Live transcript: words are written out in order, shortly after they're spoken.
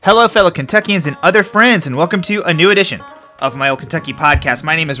Hello, fellow Kentuckians and other friends, and welcome to a new edition of my Old Kentucky podcast.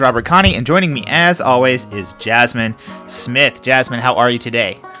 My name is Robert Connie, and joining me, as always, is Jasmine Smith. Jasmine, how are you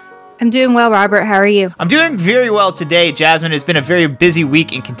today? I'm doing well, Robert. How are you? I'm doing very well today, Jasmine. It's been a very busy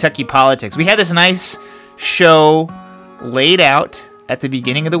week in Kentucky politics. We had this nice show laid out at the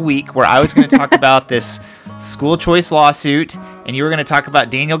beginning of the week where I was going to talk about this school choice lawsuit, and you were going to talk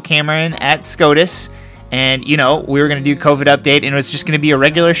about Daniel Cameron at SCOTUS. And, you know, we were going to do COVID update, and it was just going to be a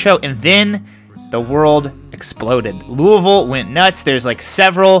regular show. And then the world exploded. Louisville went nuts. There's like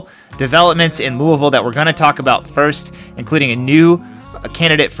several developments in Louisville that we're going to talk about first, including a new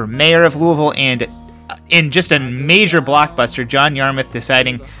candidate for mayor of Louisville, and in just a major blockbuster, John Yarmuth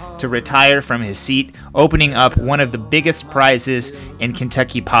deciding to retire from his seat, opening up one of the biggest prizes in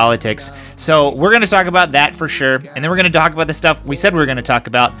Kentucky politics. So we're going to talk about that for sure. And then we're going to talk about the stuff we said we were going to talk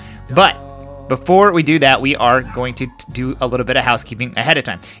about. But before we do that, we are going to do a little bit of housekeeping ahead of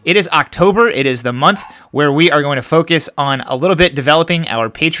time. It is October. It is the month where we are going to focus on a little bit developing our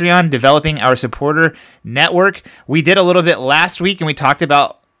Patreon, developing our supporter network. We did a little bit last week, and we talked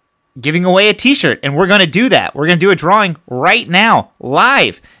about giving away a t-shirt, and we're going to do that. We're going to do a drawing right now,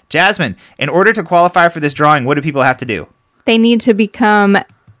 live. Jasmine, in order to qualify for this drawing, what do people have to do? They need to become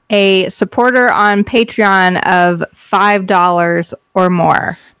a supporter on Patreon of $5 or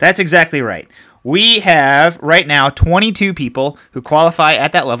more. That's exactly right. We have right now 22 people who qualify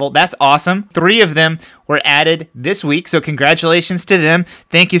at that level. That's awesome. 3 of them were added this week, so congratulations to them.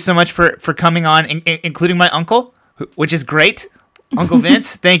 Thank you so much for coming on, including my uncle, which is great. Uncle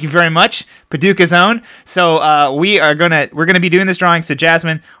Vince, thank you very much. Paducah's own. So we're gonna be doing this drawing. So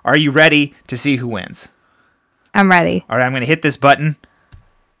Jasmine, are you ready to see who wins? I'm ready. All right, I'm gonna hit this button,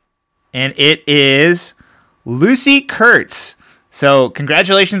 and it is Lucy Kurtz. So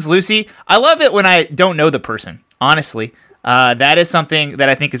congratulations, Lucy. I love it when I don't know the person, honestly. That is something that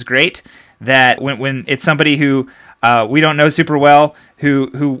I think is great, that when it's somebody who we don't know super well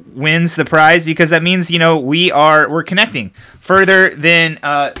who wins the prize, because that means, you know, we're connecting further than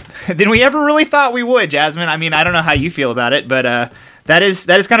we ever really thought we would, Jasmine. I mean, I don't know how you feel about it, but that is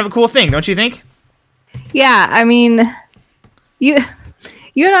kind of a cool thing, don't you think? Yeah, I mean, you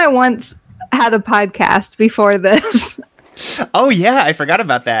and I once had a podcast before this. Oh yeah, I forgot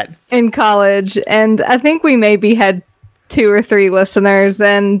about that. In college, and I think we maybe had 2 or 3 listeners,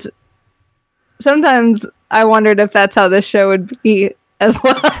 and sometimes I wondered if that's how this show would be as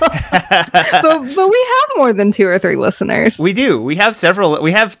well. but we have more than 2 or 3 listeners. We do. We have several.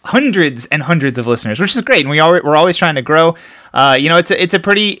 We have hundreds and hundreds of listeners, which is great, and we're always trying to grow. You know, it's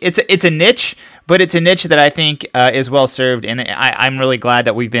a niche, but it's a niche that I think is well served, and I'm really glad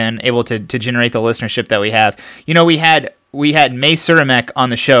that we've been able to generate the listenership that we have. You know, we had May Suramek on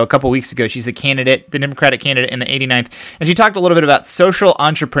the show a couple weeks ago. She's the Democratic candidate in the 89th, and she talked a little bit about social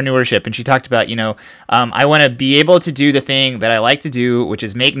entrepreneurship, and she talked about, you know, I want to be able to do the thing that I like to do, which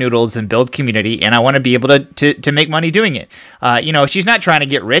is make noodles and build community, and I want to be able to make money doing it. You know, she's not trying to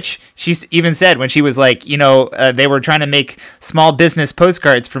get rich. She's even said when she was like, you know, they were trying to make small business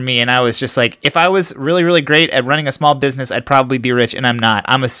postcards for me, and I was just like, if I was really, really great at running a small business, I'd probably be rich, and I'm not.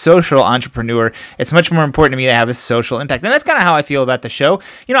 I'm a social entrepreneur. It's much more important to me to have a social impact. And that's kind of how I feel about the show.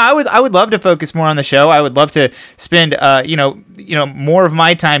 You know, I would love to focus more on the show. I would love to spend you know more of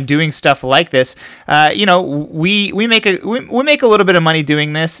my time doing stuff like this. You know, we make a little bit of money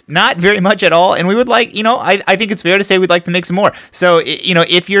doing this, not very much at all, and we would like, you know, I think it's fair to say we'd like to make some more. So, you know,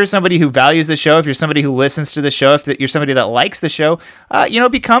 if you're somebody who values the show, if you're somebody who listens to the show, if you're somebody that likes the show, you know,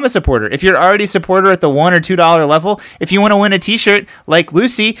 become a supporter. If you're already a supporter at the $1 or $2 level, if you want to win a t-shirt like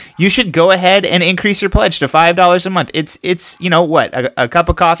Lucy, you should go ahead and increase your pledge to $5 a month. It's you know what, a cup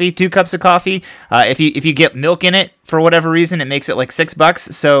of coffee, 2 cups of coffee. If you get milk in it for whatever reason, it makes it like $6.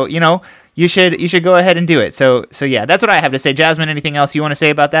 So, you know, you should go ahead and do it. So yeah, that's what I have to say. Jasmine, anything else you want to say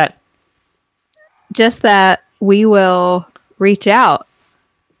about that? Just that we will reach out.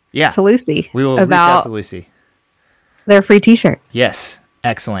 Yeah, to Lucy. We will reach out to Lucy. Their free t-shirt. Yes,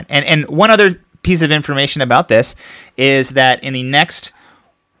 excellent. And one other piece of information about this is that in the next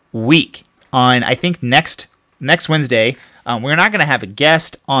week, on I think next Wednesday, we're not going to have a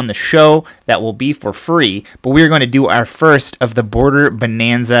guest on the show that will be for free, but we're going to do our first of the Border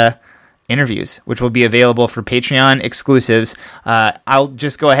Bonanza interviews, which will be available for Patreon exclusives. I'll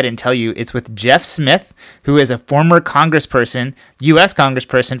just go ahead and tell you it's with Jeff Smith, who is a former congressperson, U.S.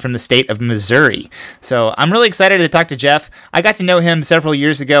 congressperson from the state of Missouri. So I'm really excited to talk to Jeff. I got to know him several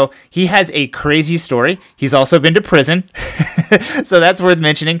years ago. He has a crazy story. He's also been to prison, so that's worth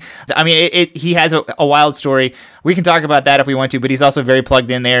mentioning. I mean, he has a wild story. we can talk about that if we want to, but he's also very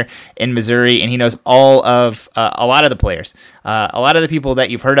plugged in there in Missouri, and he knows all of a lot of the players, a lot of the people that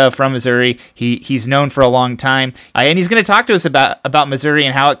you've heard of from Missouri. He's known for a long time, and he's going to talk to us about Missouri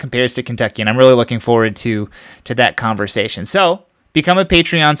and how it compares to Kentucky, and I'm really looking forward to that conversation. So become a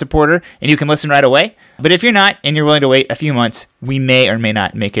Patreon supporter, and you can listen right away. But if you're not, and you're willing to wait a few months, we may or may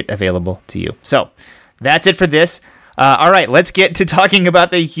not make it available to you. So that's it for this. All right, let's get to talking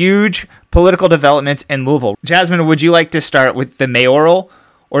about the huge political developments in Louisville. Jasmine, would you like to start with the mayoral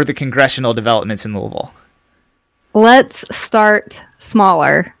or the congressional developments in Louisville? Let's start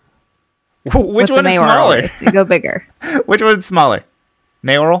smaller. Which one is smaller? You go bigger. Which one's smaller?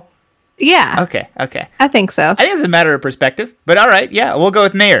 Mayoral? Yeah. Okay. I think so. I think it's a matter of perspective, but all right, yeah, we'll go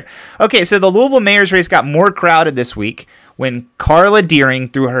with mayor. Okay, so the Louisville mayor's race got more crowded this week when Carla Deering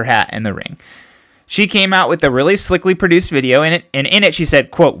threw her hat in the ring. She came out with a really slickly produced video in it, and in it she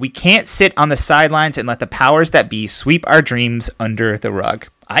said, quote, "We can't sit on the sidelines and let the powers that be sweep our dreams under the rug."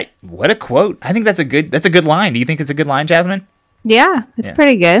 What a quote. I think that's a good line. Do you think it's a good line, Jasmine? Yeah, it's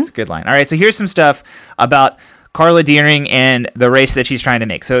pretty good. It's a good line. All right, so here's some stuff about Carla Deering and the race that she's trying to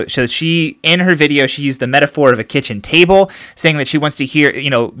make. So she, in her video, she used the metaphor of a kitchen table, saying that she wants to hear,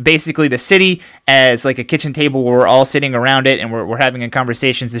 basically the city as like a kitchen table where we're all sitting around it and we're having a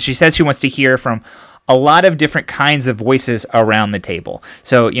conversation. So she says she wants to hear from a lot of different kinds of voices around the table.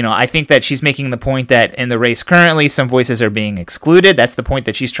 So, I think that she's making the point that in the race currently, some voices are being excluded. That's the point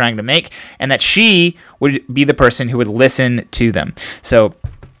that she's trying to make, and that she would be the person who would listen to them. So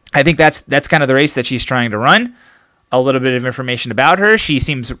I think that's kind of the race that she's trying to run. A little bit of information about her. She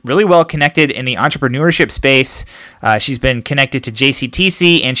seems really well connected in the entrepreneurship space. She's been connected to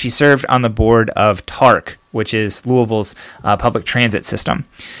JCTC, and she served on the board of TARC, which is Louisville's public transit system.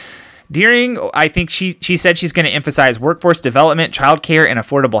 Deering, I think she said she's going to emphasize workforce development, childcare, and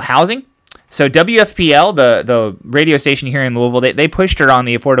affordable housing. So WFPL, the radio station here in Louisville, they pushed her on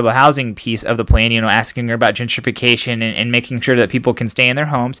the affordable housing piece of the plan, asking her about gentrification and making sure that people can stay in their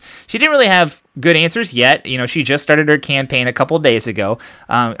homes. She didn't really have good answers yet. She just started her campaign a couple of days ago.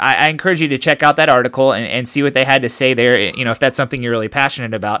 I encourage you to check out that article and see what they had to say there, if that's something you're really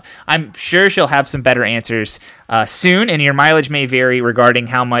passionate about. I'm sure she'll have some better answers soon, and your mileage may vary regarding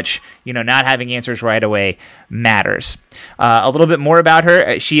how much, not having answers right away matters. A little bit more about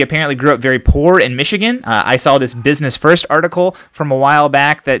her. She apparently grew up very poor in Michigan. I saw this Business First article from a while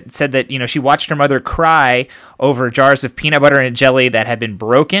back that said that, she watched her mother cry over jars of peanut butter and jelly that had been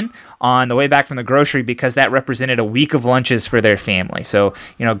broken on the way back from the grocery because that represented a week of lunches for their family. So,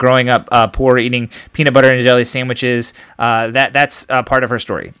 growing up poor, eating peanut butter and jelly sandwiches, that's part of her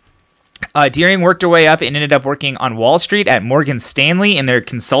story. Deering worked her way up and ended up working on Wall Street at Morgan Stanley in their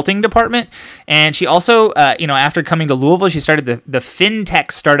consulting department. And she also, after coming to Louisville, she started the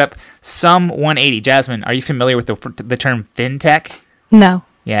fintech startup Sum 180. Jasmine, are you familiar with the term fintech? No.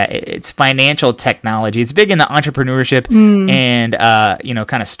 Yeah, it's financial technology. It's big in the entrepreneurship and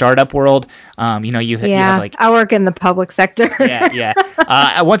kind of startup world. You have like, I work in the public sector. yeah.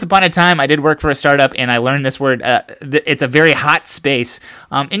 Once upon a time, I did work for a startup, and I learned this word. It's a very hot space.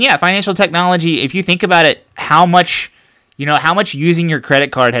 Financial technology. If you think about it, how much using your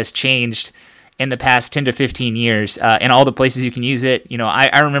credit card has changed in the past 10 to 15 years, and all the places you can use it.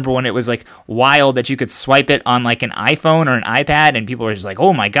 I remember when it was like wild that you could swipe it on like an iPhone or an iPad, and people were just like,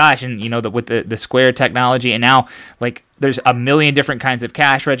 oh my gosh. And with the Square technology, and now like there's a million different kinds of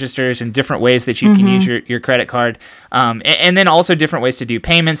cash registers and different ways that you can use your credit card. And then also different ways to do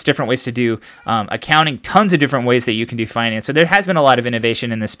payments, different ways to do accounting, tons of different ways that you can do finance. So there has been a lot of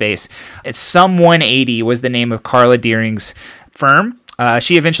innovation in this space. Sum 180 was the name of Carla Deering's firm.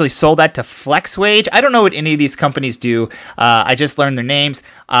 She eventually sold that to FlexWage. I don't know what any of these companies do. I just learned their names.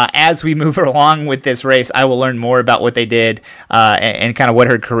 As we move along with this race, I will learn more about what they did and kind of what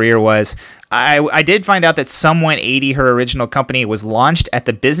her career was. I did find out that Sum 180, her original company, was launched at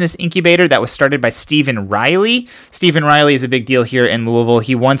the Business Incubator that was started by Stephen Riley. Stephen Riley is a big deal here in Louisville.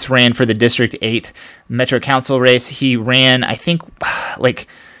 He once ran for the District 8 Metro Council race. He ran, I think, like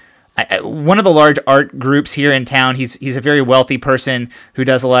one of the large art groups here in town. He's a very wealthy person who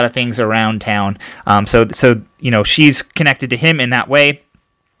does a lot of things around town. So she's connected to him in that way.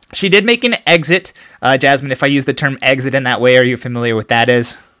 She did make an exit. Jasmine, if I use the term exit in that way, are you familiar with that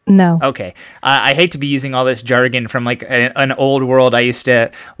is? No. Okay. I hate to be using all this jargon from like an old world I used to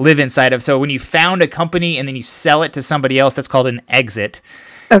live inside of. So when you found a company and then you sell it to somebody else, that's called an exit.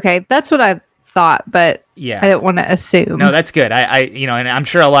 Okay, that's what I thought, but yeah, I didn't want to assume. No, that's good. And I'm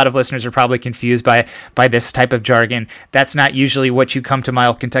sure a lot of listeners are probably confused by this type of jargon. That's not usually what you come to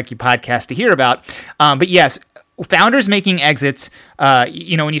Mile Kentucky podcast to hear about. But yes, founders making exits,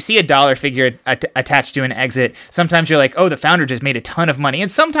 when you see a dollar figure attached to an exit, sometimes you're like, oh, the founder just made a ton of money.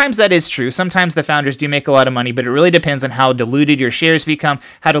 And sometimes that is true. Sometimes the founders do make a lot of money, but it really depends on how diluted your shares become,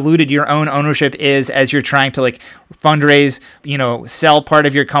 how diluted your own ownership is as you're trying to fundraise, sell part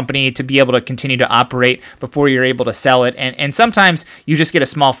of your company to be able to continue to operate before you're able to sell it. And sometimes you just get a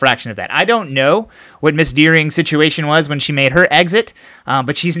small fraction of that. I don't know what Miss Deering's situation was when she made her exit,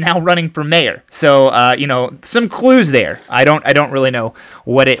 but she's now running for mayor. So, some clues there. I don't really know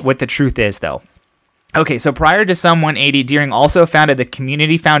what the truth is, though. Okay, so prior to Sum 180, Deering also founded the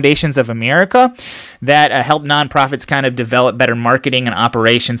Community Foundations of America that helped nonprofits kind of develop better marketing and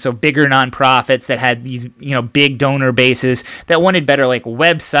operations. So bigger nonprofits that had these, big donor bases that wanted better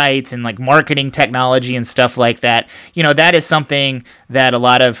websites and marketing technology and stuff like that. That is something that a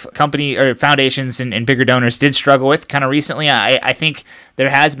lot of company or foundations and bigger donors did struggle with kind of recently. I think there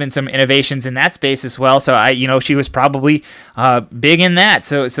has been some innovations in that space as well. So she was probably big in that.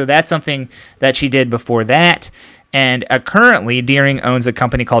 So that's something that she did before that. And currently, Deering owns a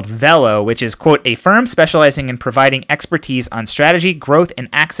company called Velo, which is, quote, a firm specializing in providing expertise on strategy, growth, and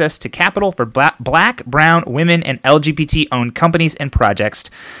access to capital for Black, brown, women, and LGBT-owned companies and projects,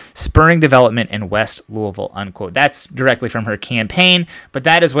 spurring development in West Louisville, unquote. That's directly from her campaign, but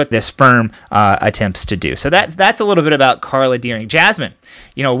that is what this firm attempts to do. So that's a little bit about Carla Deering. Jasmine,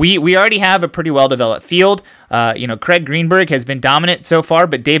 we already have a pretty well-developed field. Craig Greenberg has been dominant so far,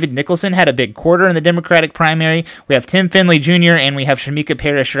 but David Nicholson had a big quarter in the Democratic primary. We have Tim Finley Jr. and we have Shamika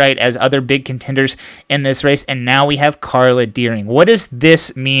Parrish-Wright as other big contenders in this race, and now we have Carla Deering. What does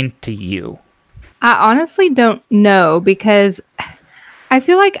this mean to you? I honestly don't know, because I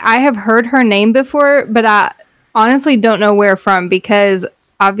feel like I have heard her name before, but I honestly don't know where from, because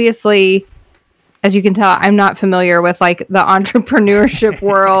obviously, as you can tell, I'm not familiar with the entrepreneurship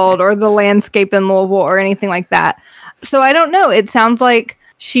world or the landscape in Louisville or anything like that. So I don't know. It sounds like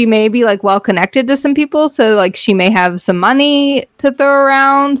she may be well connected to some people. So she may have some money to throw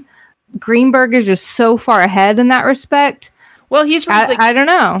around. Greenberg is just so far ahead in that respect. Well, he's raised I don't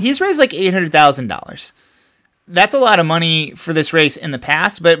know. He's raised $800,000. That's a lot of money for this race in the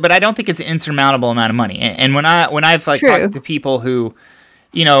past, but I don't think it's an insurmountable amount of money. And when I've talked to people who,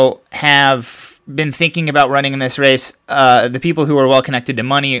 have been thinking about running in this race, the people who are well connected to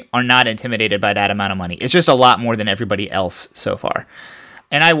money are not intimidated by that amount of money. It's just a lot more than everybody else so far.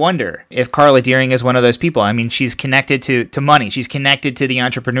 And I wonder if Carla Deering is one of those people. I mean, she's connected to money. She's connected to the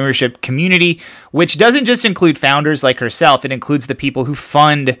entrepreneurship community, which doesn't just include founders like herself. It includes the people who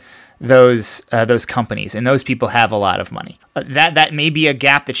fund those companies, and those people have a lot of money. That may be a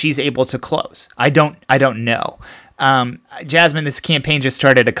gap that she's able to close. I don't know. Jasmine, this campaign just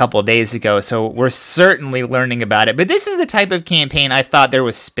started a couple of days ago, so we're certainly learning about it. But this is the type of campaign I thought there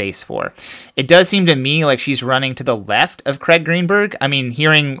was space for. It does seem to me like she's running to the left of Craig Greenberg. I mean,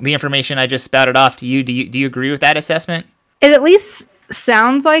 hearing the information I just spouted off to you, do you agree with that assessment? It at least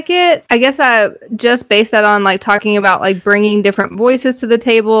sounds like it. I guess I just based that on talking about bringing different voices to the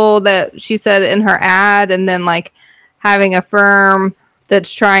table that she said in her ad, and then having a firm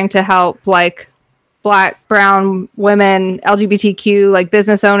that's trying to help Black, brown, women, LGBTQ,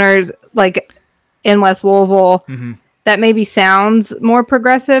 business owners, in West Louisville. Mm-hmm. That maybe sounds more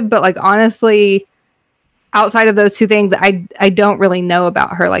progressive, but honestly, outside of those two things, I don't really know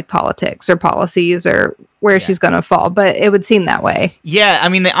about her politics or policies or where she's going to fall, but it would seem that way. Yeah, I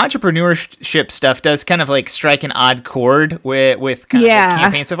mean, the entrepreneurship stuff does kind of strike an odd chord with kind of the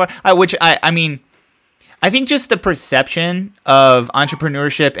campaign so far, which I mean, I think just the perception of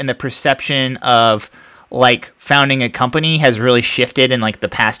entrepreneurship and the perception of founding a company has really shifted in the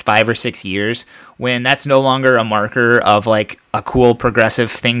past 5 or 6 years, when that's no longer a marker of a cool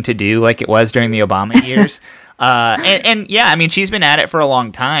progressive thing to do like it was during the Obama years. And yeah, I mean, she's been at it for a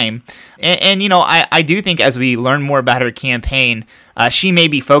long time. And I do think as we learn more about her campaign, she may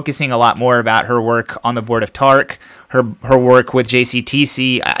be focusing a lot more about her work on the board of TARC, her work with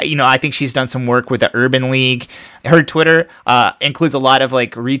JCTC. I think she's done some work with the Urban League. Her Twitter includes a lot of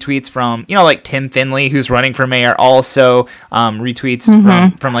retweets from Tim Finley, who's running for mayor, also retweets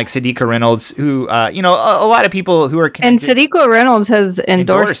from Sadiqa Reynolds, who a lot of people who are connected. And Sadiqa Reynolds has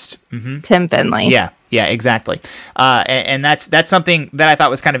endorsed Tim Finley. Yeah, exactly. And that's something that I thought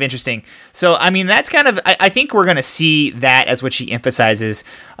was kind of interesting. So, I mean, that's kind of, I think we're going to see that as what she emphasizes.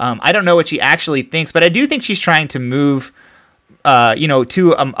 I don't know what she actually thinks, but I do think she's trying to move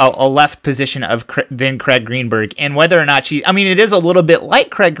to a left position of than Craig Greenberg, and whether or not it is a little bit like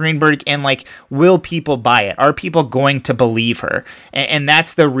Craig Greenberg, and like, will people buy it? Are people going to believe her? And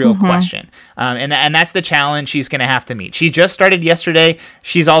that's the real question. And that's the challenge she's going to have to meet. She just started yesterday.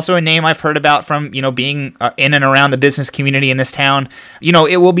 She's also a name I've heard about from, being in and around the business community in this town.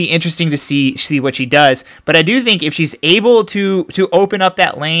 It will be interesting to see what she does. But I do think if she's able to open up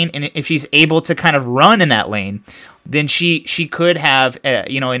that lane, and if she's able to kind of run in that lane, then she could have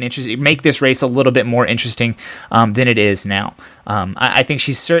an interest, make this race a little bit more interesting than it is now. I think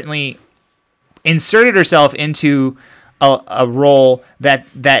she's certainly inserted herself into a role that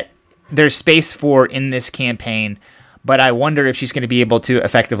there's space for in this campaign, but I wonder if she's going to be able to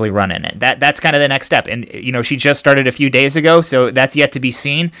effectively run in it. That's kind of the next step. And, she just started a few days ago, so that's yet to be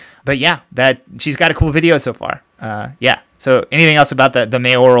seen. But yeah, that she's got a cool video so far. So anything else about the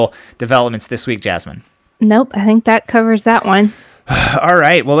mayoral developments this week, Jasmine? Nope, I think that covers that one. All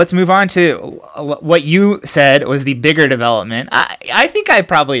right, well, let's move on to what you said was the bigger development. I think I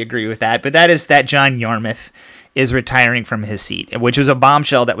probably agree with that, but that is that John Yarmuth is retiring from his seat, which was a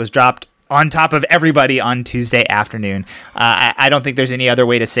bombshell that was dropped on top of everybody on Tuesday afternoon. I don't think there's any other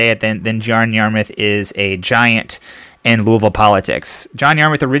way to say it than John Yarmuth is a giant in Louisville politics. John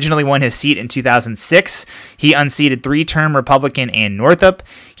Yarmuth originally won his seat in 2006. He unseated three-term Republican Ann Northup.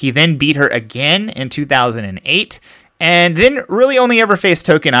 He then beat her again in 2008. And then really only ever faced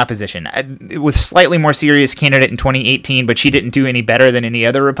token opposition with slightly more serious candidate in 2018, but she didn't do any better than any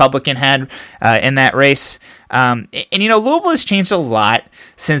other Republican had in that race. And Louisville has changed a lot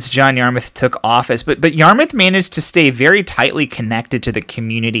since John Yarmuth took office, but Yarmuth managed to stay very tightly connected to the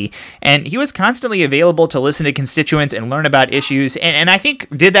community, and he was constantly available to listen to constituents and learn about issues, and I think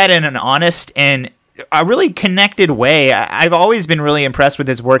did that in an honest and a really connected way. I've always been really impressed with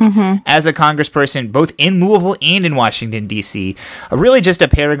his work as a congressperson, both in Louisville and in Washington, D.C. Really just a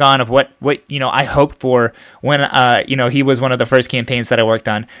paragon of what I hoped for when, he was one of the first campaigns that I worked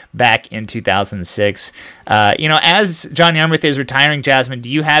on back in 2006. As John Yarmuth is retiring, Jasmine, do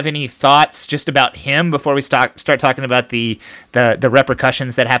you have any thoughts just about him before we start talking about the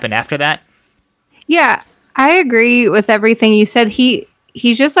repercussions that happened after that? Yeah, I agree with everything you said.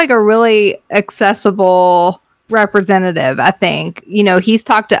 He's just like a really accessible representative, I think. He's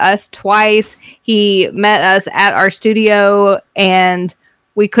talked to us twice. He met us at our studio, and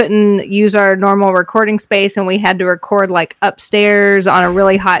we couldn't use our normal recording space, and we had to record like upstairs on a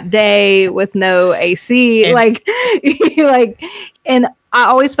really hot day with no AC. And I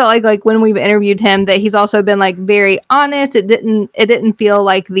always felt like when we've interviewed him that he's also been like very honest. It didn't feel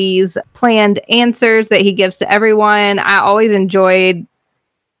like these planned answers that he gives to everyone. I always enjoyed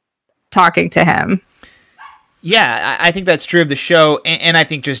talking to him. Yeah, I think that's true of the show, and I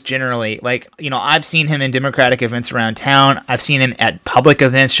think just generally, I've seen him in Democratic events around town. I've seen him at public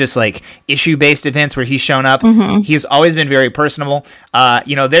events, just like issue-based events where he's shown up. He's always been very personable.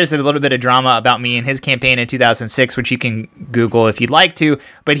 There's a little bit of drama about me and his campaign in 2006, which you can Google if you'd like to,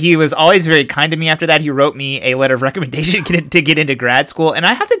 but he was always very kind to me after that. He wrote me a letter of recommendation to get into grad school, and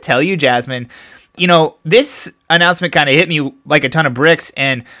I have to tell you, Jasmine, this announcement kind of hit me like a ton of bricks,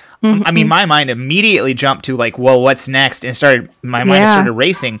 and my mind immediately jumped to what's next, and my mind started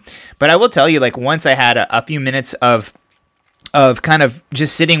racing. But I will tell you, once I had a few minutes of kind of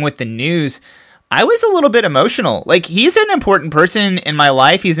just sitting with the news, I was a little bit emotional. He's an important person in my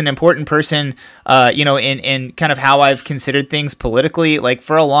life. He's an important person, in kind of how I've considered things politically,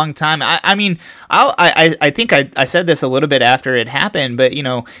 for a long time. I think I said this a little bit after it happened, but,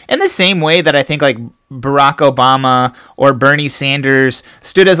 in the same way that I think, Barack Obama or Bernie Sanders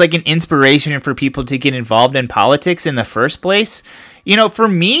stood as an inspiration for people to get involved in politics in the first place. For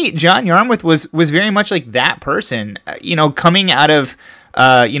me, John Yarmuth was very much like that person, coming out of,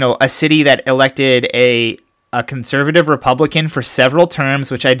 a city that elected a conservative Republican for several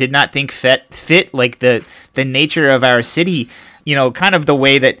terms, which I did not think fit the nature of our city. Kind of the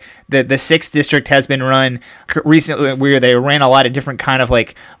way that the 6th district has been run recently, where they ran a lot of different kind of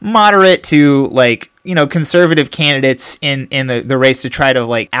moderate to conservative candidates in the race to try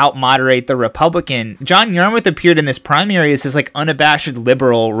to out moderate the Republican. John Yarmuth appeared in this primary as this unabashed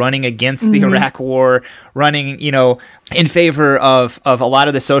liberal running against the Iraq War, running in favor of a lot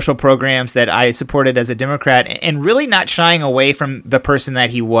of the social programs that I supported as a Democrat, and really not shying away from the person that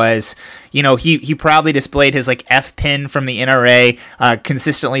he was. He proudly displayed his F pin from the NRA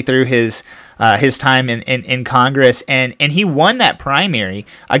consistently through his time in Congress, and he won that primary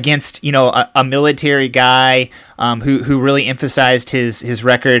against a military guy, who really emphasized his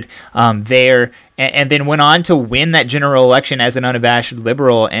record there, and then went on to win that general election as an unabashed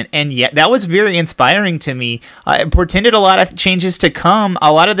liberal. And yet that was very inspiring to me. It portended a lot of changes to come.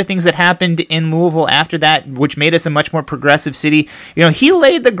 A lot of the things that happened in Louisville after that, which made us a much more progressive city, he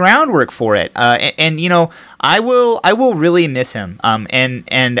laid the groundwork for it. And I will really miss him.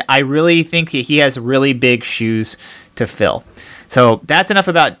 And I really think that he has really big shoes to fill. So that's enough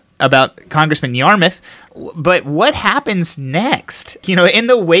about Congressman Yarmuth. But what happens next? In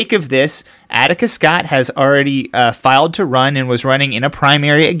the wake of this, Attica Scott has already filed to run and was running in a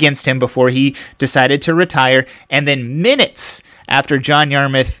primary against him before he decided to retire. And then minutes after John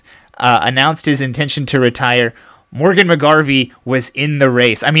Yarmuth announced his intention to retire, Morgan McGarvey was in the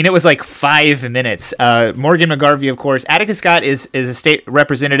race. I mean, it was like 5 minutes. Morgan McGarvey, of course. Attica Scott is a state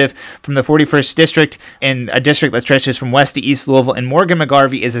representative from the 41st District, in a district that stretches from west to east Louisville. And Morgan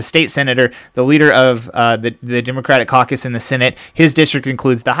McGarvey is a state senator, the leader of the Democratic caucus in the Senate. His district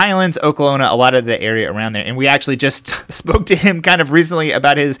includes the Highlands, Okolona, a lot of the area around there. And we actually just spoke to him kind of recently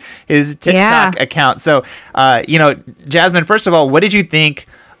about his TikTok account. So, Jasmine, first of all, what did you think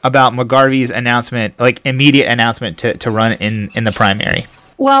about McGarvey's announcement, like immediate announcement to run in the primary?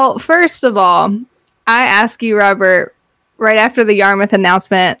 Well, first of all, I asked you, Robert, right after the Yarmouth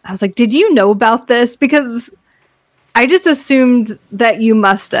announcement, I was like, did you know about this? Because I just assumed that you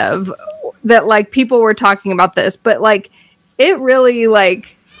must have, that like people were talking about this, but like it really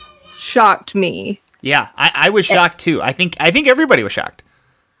like shocked me. Yeah, I was shocked too. I think everybody was shocked.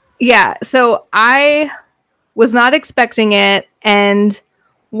 Yeah, so I was not expecting it, and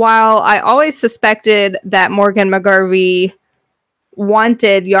while I always suspected that Morgan McGarvey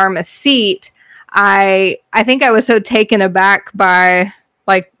wanted Yarmouth's seat, I think I was so taken aback by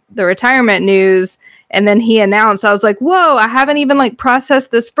like the retirement news, and then he announced, I was like, whoa, I haven't even like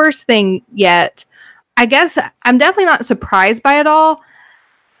processed this first thing yet. I guess I'm definitely not surprised by it all.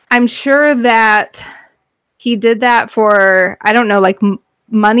 I'm sure that he did that for, I don't know, like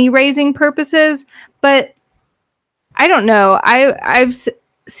money raising purposes, but I don't know. I've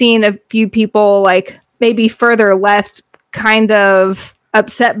seen a few people like maybe further left kind of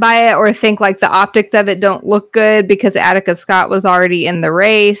upset by it, or think like the optics of it don't look good because Attica Scott was already in the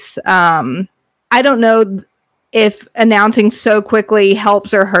race. I don't know if announcing so quickly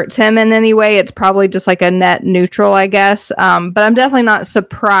helps or hurts him in any way. It's probably just like a net neutral, I guess. But I'm definitely not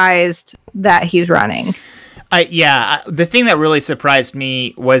surprised that he's running. The thing that really surprised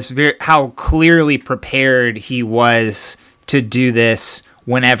me was how clearly prepared he was to do this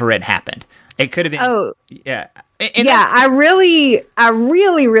whenever it happened. It could have been. Oh, yeah. I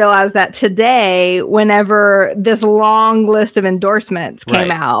really realized that today whenever this long list of endorsements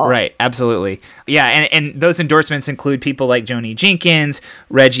came out. Right, absolutely. Yeah, and those endorsements include people like Joni Jenkins,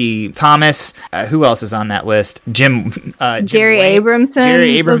 Reggie Thomas, who else is on that list? Jerry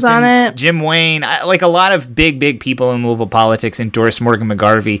Abramson was on it. Jim Wayne, like a lot of big people in Louisville politics endorsed Morgan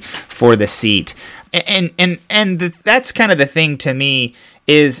McGarvey for the seat. And that's kind of the thing to me,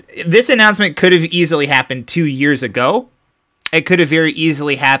 is this announcement could have easily happened 2 years ago. It could have very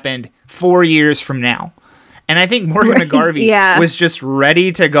easily happened 4 years from now. And I think Morgan McGarvey was just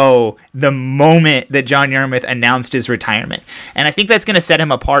ready to go the moment that John Yarmuth announced his retirement. And I think that's going to set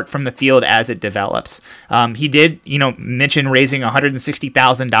him apart from the field as it develops. He did, mention raising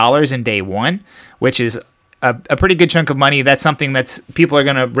 $160,000 in day one, which is a pretty good chunk of money. That's something people are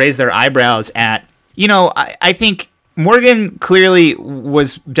going to raise their eyebrows at. I think Morgan clearly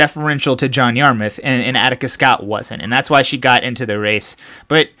was deferential to John Yarmuth, and Attica Scott wasn't, and that's why she got into the race.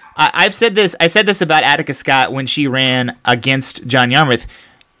 But I said this about Attica Scott when she ran against John Yarmuth.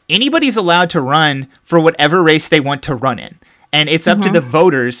 Anybody's allowed to run for whatever race they want to run in, and it's up to the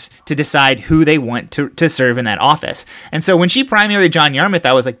voters to decide who they want to serve in that office. And so when she primaried John Yarmuth,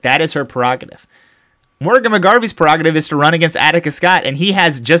 I was like, that is her prerogative. Morgan McGarvey's prerogative is to run against Attica Scott, and he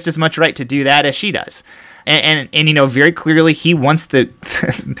has just as much right to do that as she does. And very clearly he wants the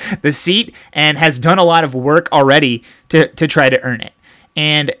the seat and has done a lot of work already to try to earn it.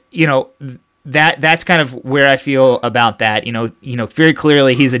 And that's kind of where I feel about that. Very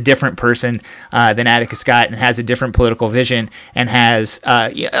clearly he's a different person than Attica Scott, and has a different political vision, and has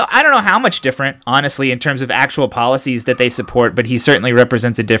I don't know how much different, honestly, in terms of actual policies that they support, but he certainly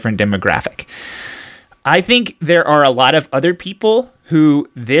represents a different demographic. I think there are a lot of other people who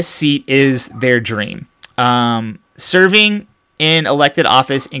this seat is their dream. Serving in elected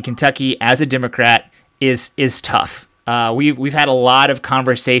office in Kentucky as a Democrat is tough. We've had a lot of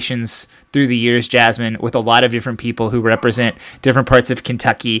conversations through the years, Jasmine, with a lot of different people who represent different parts of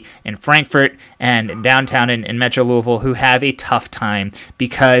Kentucky and Frankfort and downtown and Metro Louisville who have a tough time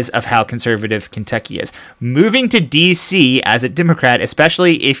because of how conservative Kentucky is. Moving to D.C. as a Democrat,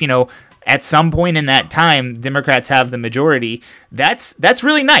 especially if, at some point in that time, Democrats have the majority. That's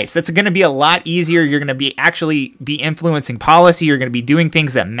really nice. That's going to be a lot easier. You're going to be actually influencing policy. You're going to be doing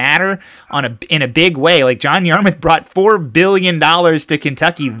things that matter in a big way. Like John Yarmuth brought $4 billion to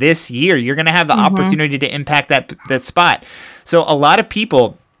Kentucky this year. You're going to have the opportunity to impact that spot. So a lot of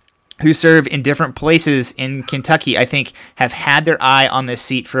people who serve in different places in Kentucky, I think, have had their eye on this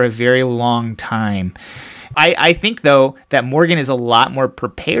seat for a very long time. I think, though, that Morgan is a lot more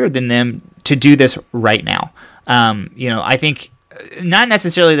prepared than them to do this right now. I think not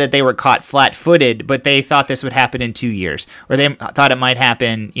necessarily that they were caught flat-footed, but they thought this would happen in 2 years, or they thought it might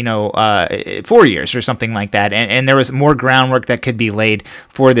happen, 4 years or something like that. And there was more groundwork that could be laid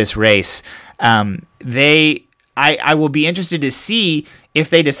for this race. I will be interested to see if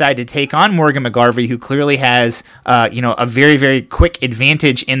they decide to take on Morgan McGarvey, who clearly has, a very, very quick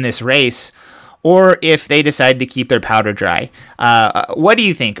advantage in this race, or if they decide to keep their powder dry. What do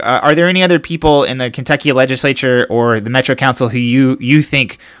you think? Are there any other people in the Kentucky legislature or the Metro Council who you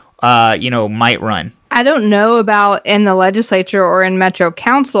think might run? I don't know about in the legislature or in Metro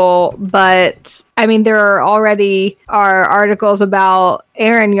Council, but I mean, there are articles about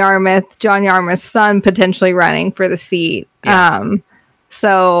Aaron Yarmuth, John Yarmuth's son, potentially running for the seat. Yeah.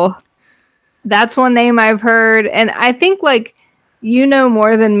 So that's one name I've heard. And I think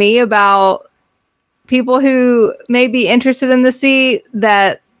more than me about people who may be interested in the seat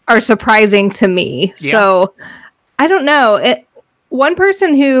that are surprising to me. Yeah. So I don't know. One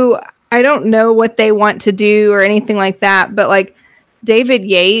person who I don't know what they want to do or anything like that, but David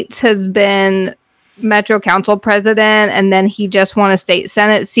Yates has been Metro Council president, and then he just won a state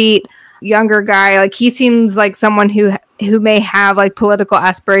Senate seat. Younger guy, he seems like someone who may have political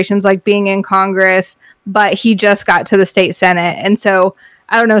aspirations, being in Congress, but he just got to the state Senate. And so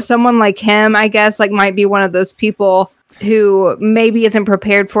I don't know, someone like him, I guess, might be one of those people who maybe isn't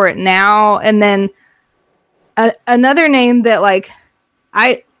prepared for it now. And then another name that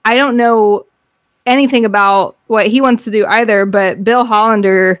I don't know anything about what he wants to do either, but Bill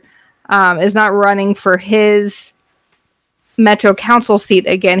Hollander is not running for his Metro Council seat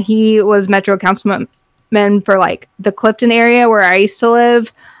again. He was Metro Councilman for the Clifton area where I used to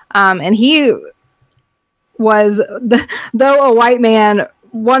live. And he was, though a white man,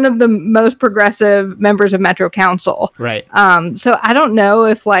 one of the most progressive members of Metro Council. Right. So I don't know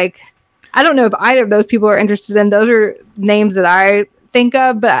if either of those people are interested in. Those are names that I think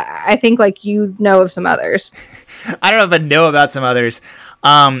of, but I think of some others. I don't know if I know about some others.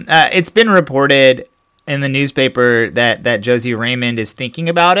 It's been reported in the newspaper that Josie Raymond is thinking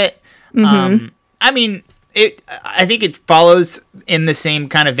about it. Mm-hmm. I think it follows in the same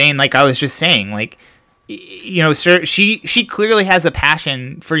kind of vein, like I was just saying, sir, she clearly has a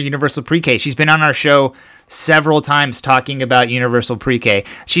passion for universal pre-K. She's been on our show several times talking about universal pre-K.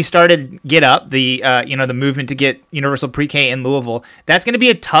 She started Get Up, the movement to get universal pre-K in Louisville. That's going to be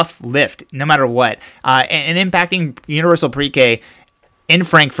a tough lift, no matter what. And impacting universal pre-K in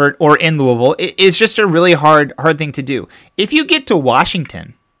Frankfort or in Louisville is just a really hard thing to do. If you get to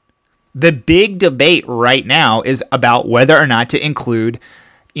Washington, the big debate right now is about whether or not to include,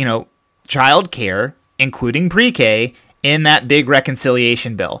 child care, including pre-K, in that big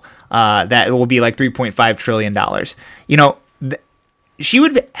reconciliation bill that will be $3.5 trillion. She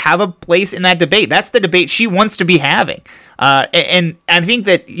would have a place in that debate. That's the debate she wants to be having. And I think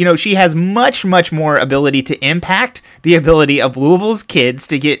that, she has much, much more ability to impact the ability of Louisville's kids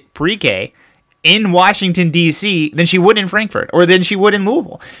to get pre-K in Washington, D.C. than she would in Frankfort or than she would in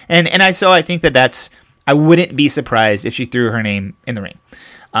Louisville. And I think I wouldn't be surprised if she threw her name in the ring.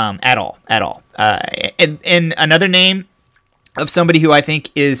 At all. And another name of somebody who I think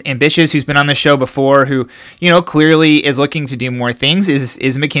is ambitious, who's been on the show before, who, clearly is looking to do more things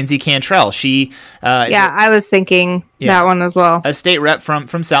is Mackenzie Cantrell. She, I was thinking that one as well. A state rep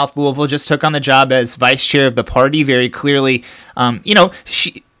from South Louisville, just took on the job as vice chair of the party very clearly.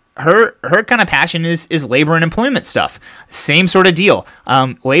 Her kind of passion is labor and employment stuff. Same sort of deal.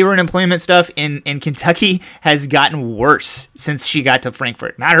 Labor and employment stuff in Kentucky has gotten worse since she got to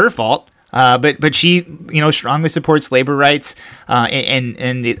Frankfort. Not her fault. But she, strongly supports labor rights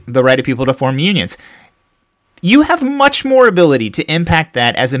and the right of people to form unions. you have much more ability to impact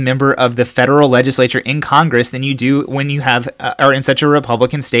that as a member of the federal legislature in Congress than you do when you are in such a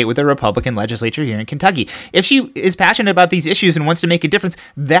Republican state with a Republican legislature here in Kentucky. If she is passionate about these issues and wants to make a difference,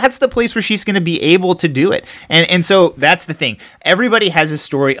 that's the place where she's going to be able to do it. And so that's the thing. Everybody has a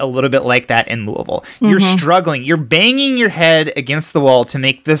story a little bit like that in Louisville. You're struggling. You're banging your head against the wall to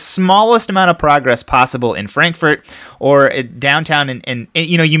make the smallest amount of progress possible in Frankfort or downtown. And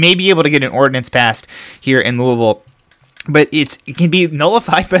you may be able to get an ordinance passed here in Louisville, but it can be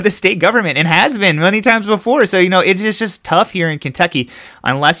nullified by the state government and has been many times before. So, it's just tough here in Kentucky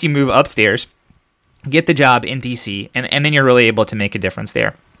unless you move upstairs, get the job in D.C., and then you're really able to make a difference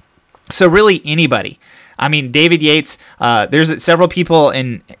there. So really anybody. I mean, David Yates, there's several people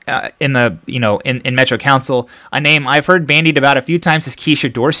in Metro Council. A name I've heard bandied about a few times is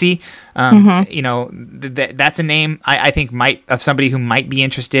Keisha Dorsey. That's a name I think of somebody who might be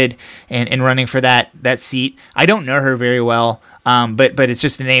interested in running for that seat. I don't know her very well, but it's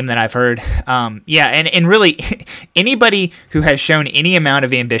just a name that I've heard. And really anybody who has shown any amount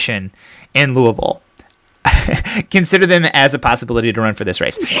of ambition in Louisville, consider them as a possibility to run for this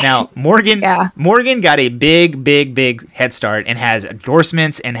race. Now, Morgan got a big head start and has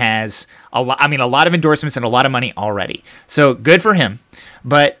endorsements and has a lot of endorsements and a lot of money already. So good for him.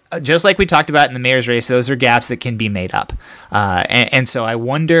 But just like we talked about in the mayor's race, those are gaps that can be made up. And so I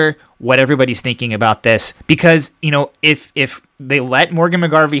wonder what everybody's thinking about this, because, if they let Morgan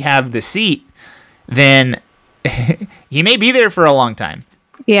McGarvey have the seat, then he may be there for a long time.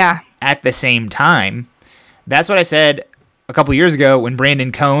 Yeah. At the same time, that's what I said a couple years ago when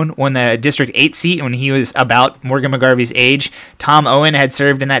Brandon Cohn won the District 8 seat when he was about Morgan McGarvey's age. Tom Owen had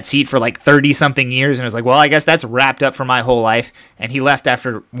served in that seat for like 30-something years and was like, well, I guess that's wrapped up for my whole life. And he left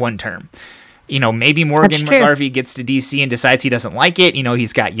after one term. Maybe Morgan McGarvey gets to D.C. and decides he doesn't like it.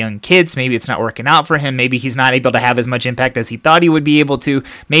 He's got young kids. Maybe it's not working out for him. Maybe he's not able to have as much impact as he thought he would be able to.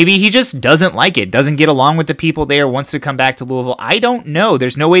 Maybe he just doesn't like it, doesn't get along with the people there, wants to come back to Louisville. I don't know.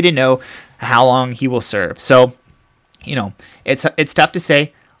 There's no way to know how long he will serve. So, it's tough to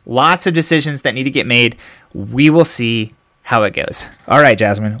say. Lots of decisions that need to get made. We will see how it goes. All right,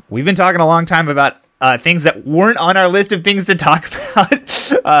 Jasmine. We've been talking a long time about things that weren't on our list of things to talk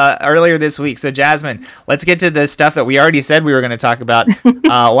about earlier this week. So, Jasmine, let's get to the stuff that we already said we were going to talk about.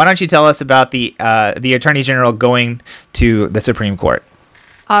 Why don't you tell us about the Attorney General going to the Supreme Court?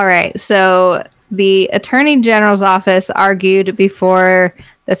 All right. So, the Attorney General's office argued before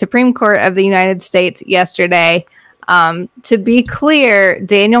the Supreme Court of the United States yesterday. To be clear,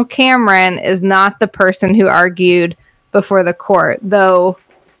 Daniel Cameron is not the person who argued before the court, though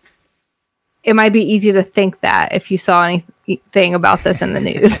it might be easy to think that if you saw anything about this in the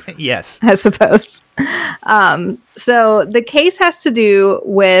news. Yes. I suppose. So the case has to do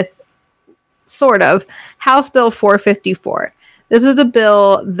with sort of House Bill 454. This was a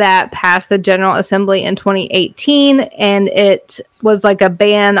bill that passed the General Assembly in 2018, and it was like a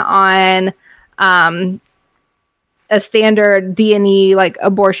ban on a standard D&E like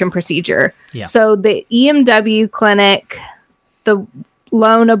abortion procedure. Yeah. So the EMW clinic, the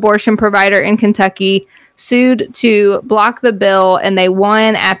lone abortion provider in Kentucky, sued to block the bill, and they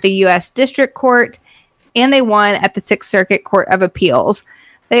won at the U.S. District Court, and they won at the Sixth Circuit Court of Appeals.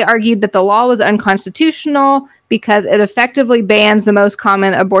 They argued that the law was unconstitutional because it effectively bans the most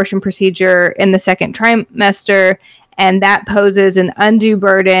common abortion procedure in the second trimester, and that poses an undue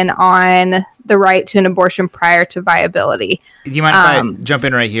burden on the right to an abortion prior to viability. Do you mind if I jump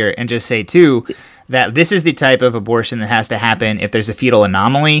in right here and just say, too, that this is the type of abortion that has to happen if there's a fetal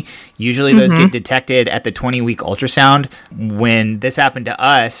anomaly. Usually those get detected at the 20-week ultrasound. When this happened to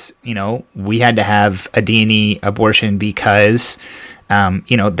us, we had to have a D&E abortion because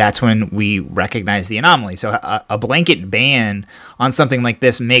that's when we recognize the anomaly. So a blanket ban on something like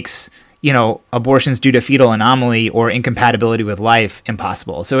this makes, abortions due to fetal anomaly or incompatibility with life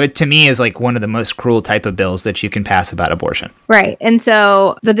impossible. So it, to me, is like one of the most cruel type of bills that you can pass about abortion. Right. And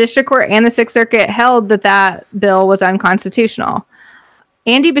so the District Court and the Sixth Circuit held that bill was unconstitutional.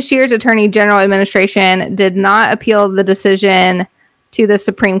 Andy Beshear's Attorney General administration did not appeal the decision to the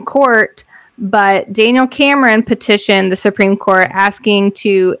Supreme Court, but Daniel Cameron petitioned the Supreme Court asking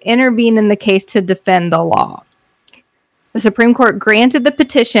to intervene in the case to defend the law. The Supreme Court granted the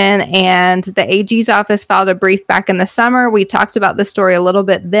petition, and the AG's office filed a brief back in the summer. We talked about the story a little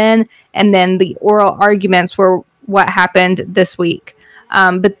bit then, and then the oral arguments were what happened this week.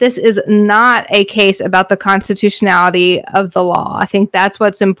 But this is not a case about the constitutionality of the law. I think that's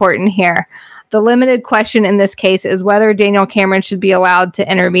what's important here. The limited question in this case is whether Daniel Cameron should be allowed to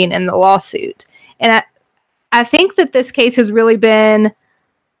intervene in the lawsuit. And I think that this case has really been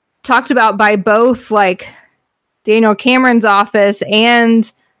talked about by both, like, Daniel Cameron's office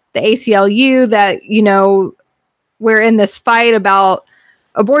and the ACLU that, we're in this fight about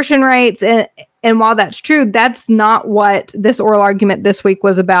abortion rights. And while that's true, that's not what this oral argument this week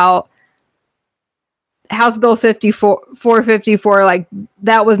was about. House Bill 454, like,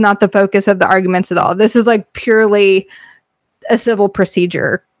 that was not the focus of the arguments at all. This is like purely a civil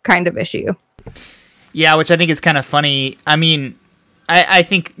procedure kind of issue. Yeah, which I think is kind of funny. I mean, I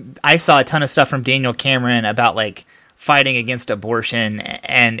think I saw a ton of stuff from Daniel Cameron about like fighting against abortion,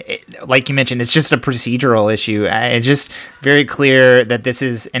 and like you mentioned, it's just a procedural issue. It's just very clear that this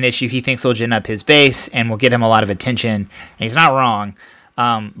is an issue he thinks will gin up his base and will get him a lot of attention. And he's not wrong,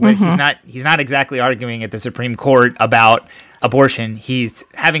 but he's not exactly arguing at the Supreme Court about abortion. He's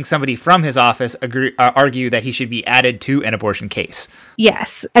having somebody from his office argue that he should be added to an abortion case.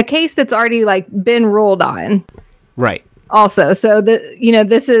 Yes, a case that's already like been ruled on. Right. Also, so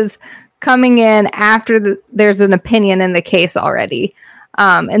this is coming in after there's an opinion in the case already.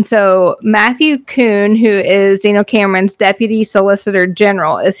 And so Matthew Kuhn, who is Daniel Cameron's Deputy Solicitor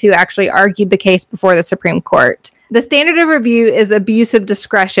General, is who actually argued the case before the Supreme Court. The standard of review is abuse of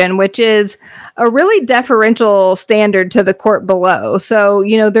discretion, which is a really deferential standard to the court below. So,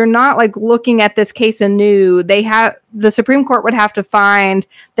 they're not like looking at this case anew. The Supreme Court would have to find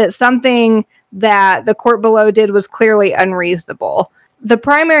that something that the court below did was clearly unreasonable. The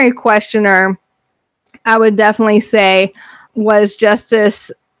primary questioner, I would definitely say, was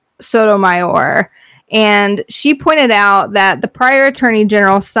Justice Sotomayor. And she pointed out that the prior Attorney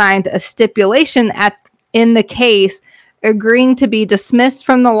General signed a stipulation in the case agreeing to be dismissed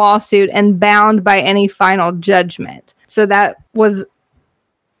from the lawsuit and bound by any final judgment. So that was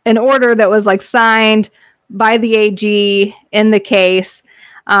an order that was like signed by the AG in the case.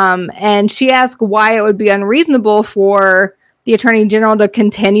 And she asked why it would be unreasonable for the Attorney General to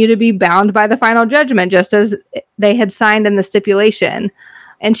continue to be bound by the final judgment, just as they had signed in the stipulation.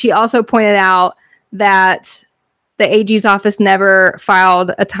 And she also pointed out that the AG's office never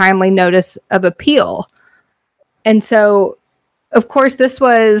filed a timely notice of appeal. And so, of course, this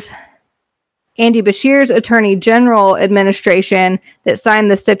was Andy Beshear's Attorney General administration that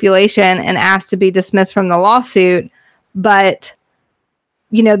signed the stipulation and asked to be dismissed from the lawsuit. But,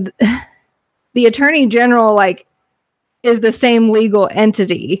 the Attorney General, is the same legal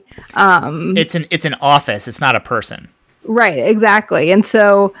entity. It's an office. It's not a person. Right, exactly. And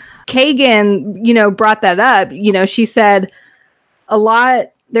so Kagan, brought that up. She said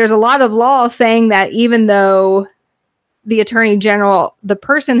there's a lot of law saying that even though the Attorney General, the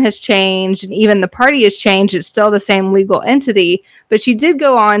person has changed and even the party has changed, it's still the same legal entity. But she did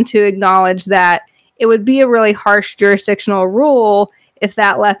go on to acknowledge that it would be a really harsh jurisdictional rule if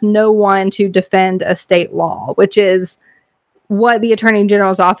that left no one to defend a state law, which is what the Attorney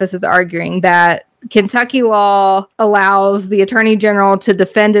General's office is arguing, that Kentucky law allows the Attorney General to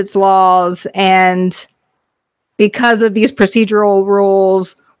defend its laws, and because of these procedural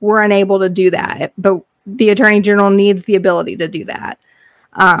rules, we're unable to do that. But the Attorney General needs the ability to do that.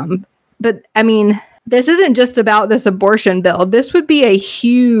 But, I mean, this isn't just about this abortion bill. This would be a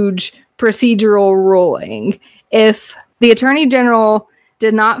huge procedural ruling if the Attorney General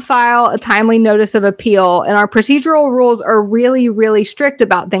did not file a timely notice of appeal, and our procedural rules are really, really strict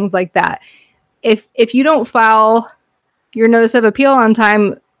about things like that. If you don't file your notice of appeal on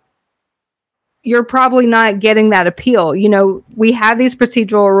time, you're probably not getting that appeal. We have these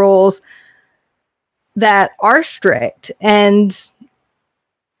procedural rules that are strict, and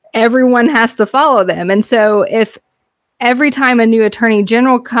everyone has to follow them. And so if every time a new Attorney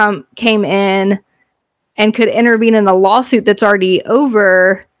General came in and could intervene in a lawsuit that's already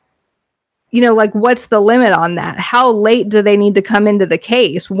over, what's the limit on that? How late do they need to come into the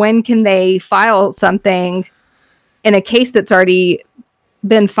case? When can they file something in a case that's already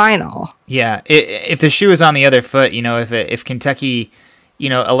been final? Yeah. If the shoe is on the other foot, if Kentucky,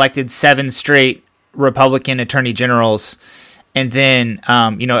 elected 7 straight Republican attorney generals and then,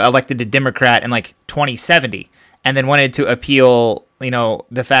 elected a Democrat in 2070 and then wanted to appeal,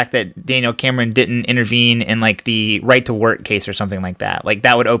 the fact that Daniel Cameron didn't intervene in the right to work case or something like that.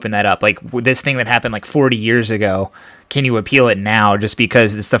 That would open that up. This thing that happened 40 years ago, can you appeal it now just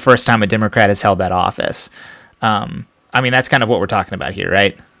because it's the first time a Democrat has held that office? That's kind of what we're talking about here,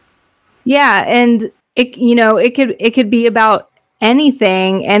 right? Yeah, and it could be about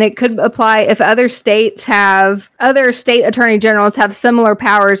anything, and it could apply if other state attorney generals have similar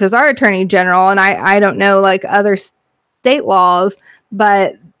powers as our attorney general, and I don't know other state laws,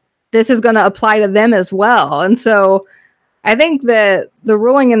 but this is going to apply to them as well. And so I think that the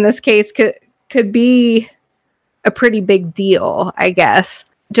ruling in this case could be a pretty big deal, I guess.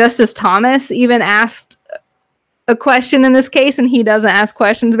 Justice Thomas even asked a question in this case, and he doesn't ask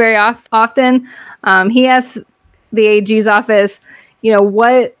questions very often. He asks the AG's office,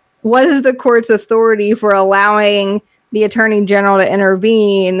 what is the court's authority for allowing the attorney general to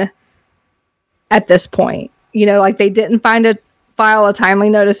intervene at this point? Like they didn't file a timely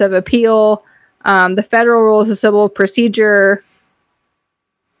notice of appeal. The federal rules of civil procedure,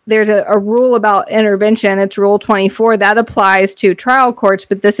 there's a rule about intervention. It's Rule 24 that applies to trial courts,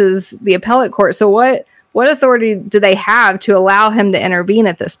 but this is the appellate court. So what authority do they have to allow him to intervene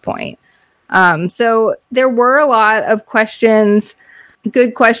at this point? So there were a lot of questions,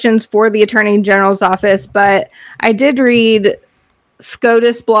 good questions for the Attorney General's office, but I did read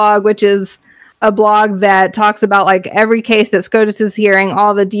SCOTUS blog, which is a blog that talks about like every case that SCOTUS is hearing,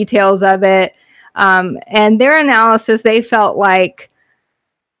 all the details of it. And their analysis, they felt like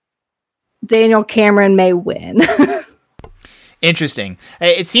Daniel Cameron may win. Interesting.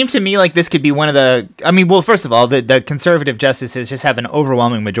 It seemed to me like this could be one of the... first of all, the conservative justices just have an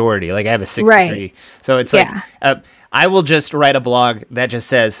overwhelming majority. Like, I have a 63. Right. So it's I will just write a blog that just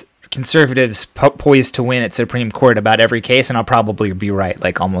says conservatives poised to win at Supreme Court about every case, and I'll probably be right,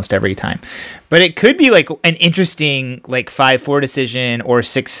 like, almost every time. But it could be, like, an interesting, like, 5-4 decision or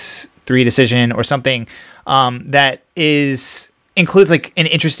 6-3 decision or something that includes, like, an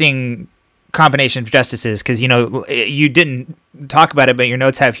interesting combination of justices, because you didn't talk about it, but your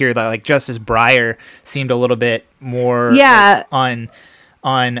notes have here that like Justice Breyer seemed a little bit more on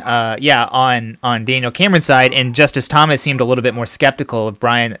Daniel Cameron's side, and Justice Thomas seemed a little bit more skeptical of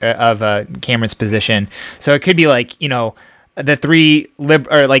Cameron's position. So it could be like the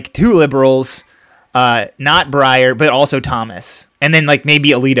two liberals, not Breyer, but also Thomas, and then like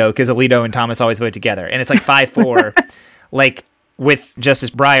maybe Alito, because Alito and Thomas always vote together, and it's like 5-4, like, with Justice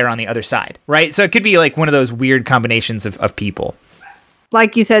Breyer on the other side, right? So it could be like one of those weird combinations of people.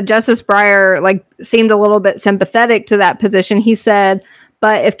 Like you said, Justice Breyer like seemed a little bit sympathetic to that position. He said,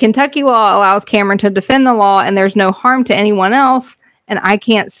 but if Kentucky law allows Cameron to defend the law and there's no harm to anyone else, and I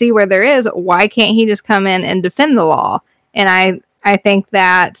can't see where there is, why can't he just come in and defend the law? And I think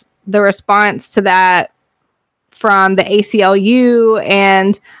that the response to that from the ACLU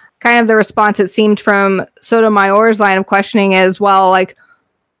and kind of the response it seemed from Sotomayor's line of questioning as well, like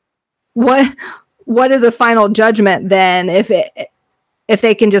what is a final judgment then if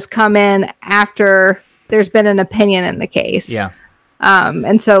they can just come in after there's been an opinion in the case? Yeah.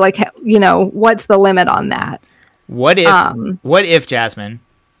 And so like what's the limit on that? What if Jasmine,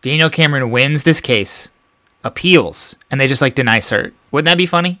 Daniel Cameron wins this case, appeals, and they just like deny cert? Wouldn't that be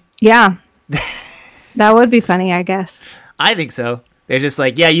funny? Yeah. That would be funny, I guess. I think so. They're just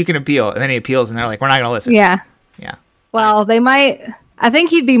like, yeah, you can appeal. And then he appeals, and they're like, we're not going to listen. Yeah. Yeah. Well, they might... I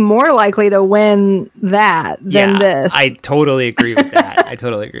think he'd be more likely to win that than this. I totally agree with that.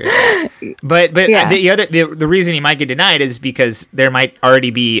 But yeah. The reason he might get denied is because there might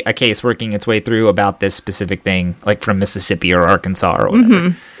already be a case working its way through about this specific thing, like from Mississippi or Arkansas or whatever.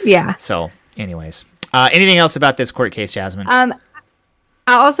 Mm-hmm. Yeah. So, anyways. Anything else about this court case, Jasmine?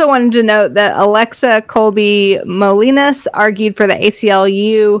 I also wanted to note that Alexa Colby Molinas argued for the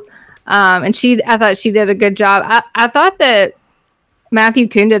ACLU, and I thought she did a good job. I thought that Matthew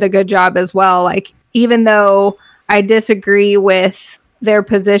Kuhn did a good job as well. Like, even though I disagree with their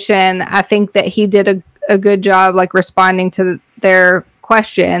position, I think that he did a good job, like, responding to their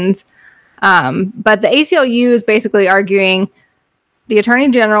questions. But the ACLU is basically arguing the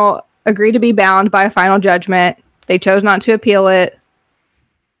Attorney General agreed to be bound by a final judgment. They chose not to appeal it.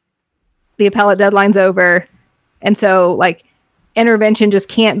 The appellate deadline's over. And so, like, intervention just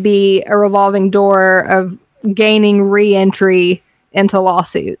can't be a revolving door of gaining re-entry into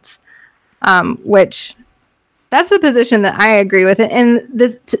lawsuits, which that's the position that I agree with. And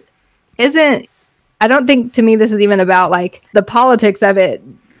this I don't think, to me, this is even about, like, the politics of it.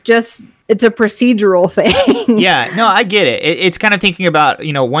 Just, it's a procedural thing. Yeah, no, I get it. It's kind of thinking about,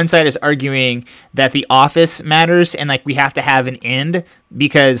 one side is arguing that the office matters and, like, we have to have an end,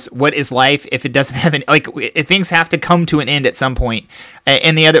 because what is life if it doesn't have if things have to come to an end at some point.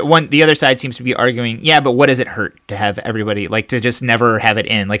 And the other side seems to be arguing, yeah, but what does it hurt to have everybody, like, to just never have it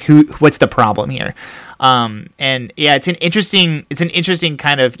end? Like, what's the problem here? And yeah, it's an interesting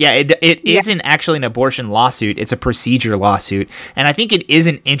kind of, it isn't actually an abortion lawsuit. It's a procedure lawsuit. And I think it is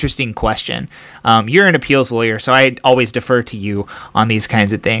an interesting question. You're an appeals lawyer, so I always defer to you on these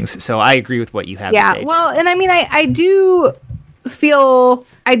kinds of things. So I agree with what you have to say. Yeah, well, and I mean, I do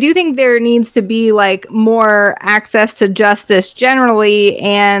think there needs to be, like, more access to justice generally,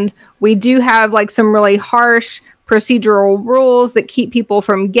 and we do have, like, some really harsh procedural rules that keep people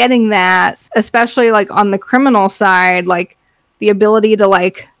from getting that, especially, like, on the criminal side, like the ability to,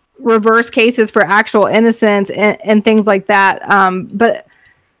 like, reverse cases for actual innocence and things like that. But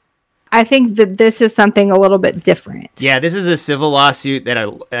I think that this is something a little bit different. Yeah, this is a civil lawsuit that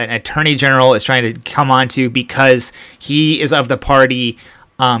an attorney general is trying to come onto because he is of the party.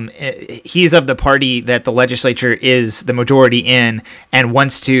 He's of the party that the legislature is the majority in and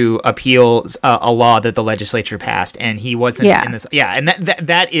wants to appeal a law that the legislature passed, and he wasn't in this. Yeah, and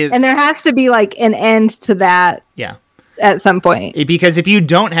that is, and there has to be like an end to that. Yeah, at some point, because if you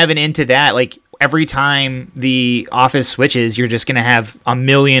don't have an end to that, like every time the office switches, you're just going to have a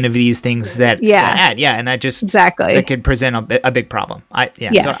million of these things that add. Yeah, and that just exactly that could present a big problem.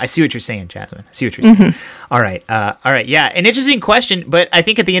 Yes. So I see what you're saying, Jasmine. I see what you're saying. All right. Yeah, an interesting question, but I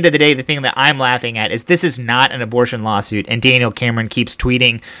think at the end of the day, the thing that I'm laughing at is this is not an abortion lawsuit, and Daniel Cameron keeps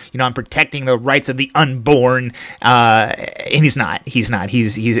tweeting, I'm protecting the rights of the unborn, and he's not. He's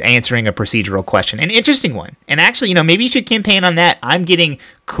answering a procedural question, an interesting one. And actually, maybe you should campaign on that. I'm getting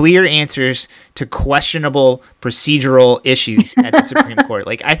clear answers to questionable procedural issues at the Supreme Court.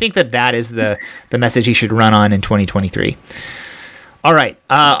 Like, I think that is the message he should run on in 2023. All right.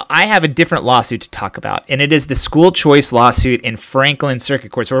 I have a different lawsuit to talk about, and it is the school choice lawsuit in Franklin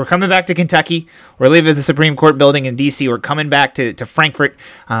Circuit Court. So we're coming back to Kentucky. We're leaving the Supreme Court building in D.C. We're coming back to Frankfort.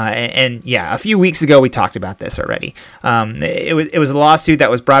 And a few weeks ago, we talked about this already. It was a lawsuit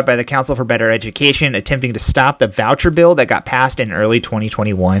that was brought by the Council for Better Education, attempting to stop the voucher bill that got passed in early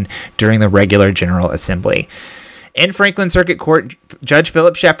 2021 during the regular General Assembly. In Franklin Circuit Court, Judge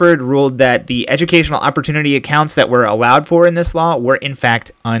Philip Shepard ruled that the educational opportunity accounts that were allowed for in this law were, in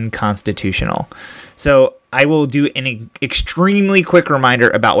fact, unconstitutional. So I will do an extremely quick reminder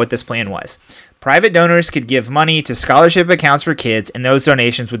about what this plan was. Private donors could give money to scholarship accounts for kids, and those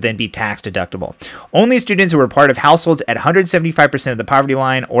donations would then be tax deductible. Only students who were part of households at 175% of the poverty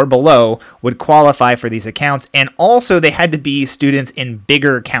line or below would qualify for these accounts, and also they had to be students in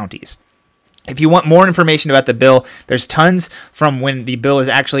bigger counties. If you want more information about the bill, there's tons from when the bill is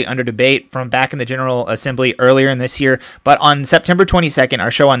actually under debate from back in the General Assembly earlier in this year. But on September 22nd,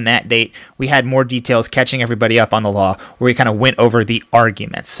 our show on that date, we had more details catching everybody up on the law where we kind of went over the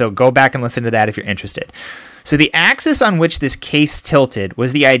arguments. So go back and listen to that if you're interested. So the axis on which this case tilted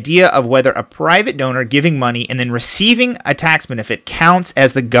was the idea of whether a private donor giving money and then receiving a tax benefit counts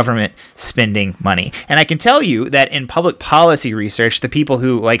as the government spending money. And I can tell you that in public policy research, the people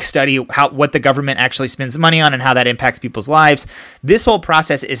who study what the government actually spends money on and how that impacts people's lives, this whole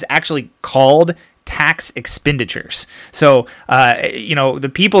process is actually called tax expenditures. So,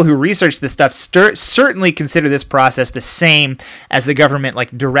 the people who research this stuff certainly consider this process the same as the government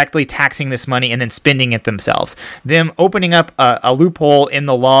directly taxing this money and then spending it themselves. Them opening up a loophole in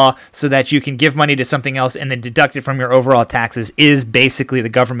the law so that you can give money to something else and then deduct it from your overall taxes is basically the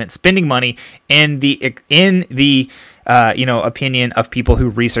government spending money in the opinion of people who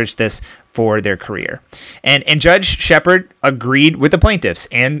research this for their career. And Judge Shepard agreed with the plaintiffs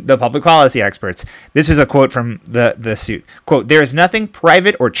and the public policy experts. This is a quote from the suit. Quote, "There is nothing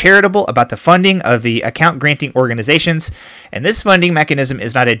private or charitable about the funding of the account granting organizations, and this funding mechanism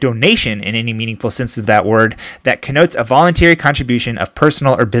is not a donation in any meaningful sense of that word that connotes a voluntary contribution of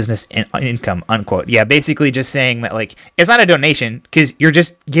personal or business income," unquote. Yeah, basically just saying that it's not a donation because you're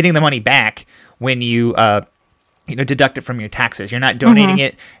just getting the money back when you deduct it from your taxes. You're not donating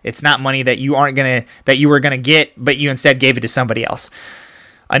it. It's not money that you were gonna get, but you instead gave it to somebody else.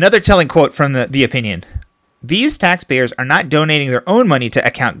 Another telling quote from the opinion: "These taxpayers are not donating their own money to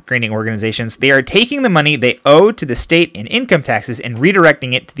account granting organizations. They are taking the money they owe to the state in income taxes and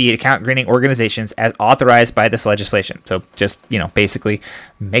redirecting it to the account granting organizations as authorized by this legislation." So just, basically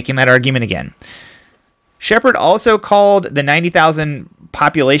making that argument again. Shepard also called the 90,000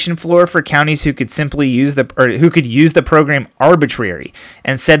 population floor for counties who could use the program arbitrary,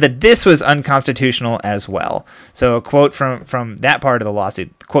 and said that this was unconstitutional as well. So a quote from that part of the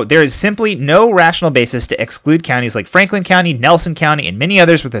lawsuit, quote, "There is simply no rational basis to exclude counties like Franklin County, Nelson County, and many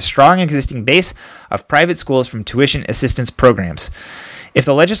others with a strong existing base of private schools from tuition assistance programs. If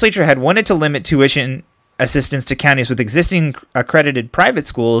the legislature had wanted to limit tuition assistance to counties with existing accredited private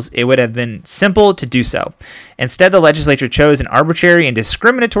schools, it would have been simple to do so. Instead, the legislature chose an arbitrary and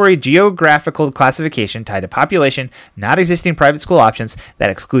discriminatory geographical classification tied to population, not existing private school options,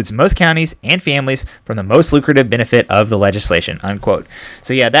 that excludes most counties and families from the most lucrative benefit of the legislation," unquote.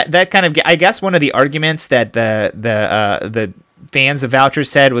 So yeah, that kind of, I guess one of the arguments that the fans of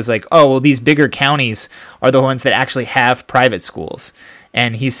vouchers said was these bigger counties are the ones that actually have private schools.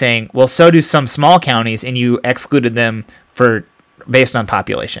 And he's saying, well, so do some small counties, and you excluded them based on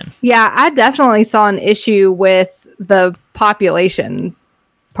population. Yeah, I definitely saw an issue with the population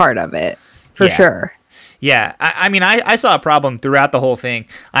part of it, for sure. Yeah, I mean, I saw a problem throughout the whole thing.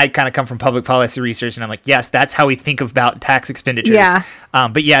 I kind of come from public policy research, and I'm like, yes, that's how we think about tax expenditures. Yeah.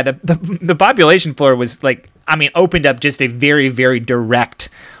 But yeah, the population floor was like, I mean, opened up just a very, very direct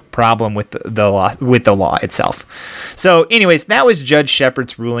problem with the law itself. So anyways, that was Judge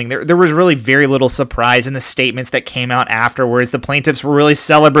Shepard's ruling. There was really very little surprise in the statements that came out afterwards. The plaintiffs were really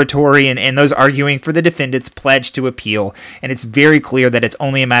celebratory, and those arguing for the defendants pledged to appeal, and it's very clear that it's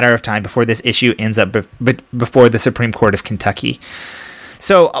only a matter of time before this issue ends up before the Supreme Court of Kentucky.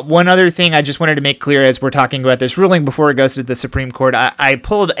 So one other thing I just wanted to make clear as we're talking about this ruling before it goes to the Supreme Court, I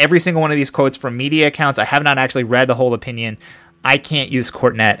pulled every single one of these quotes from media accounts. I have not actually read the whole opinion. I can't use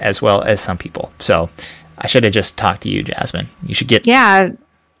CourtNet as well as some people. So I should have just talked to you, Jasmine. You should get... Yeah,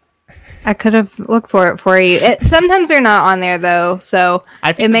 I could have looked for it for you. Sometimes they're not on there, though, so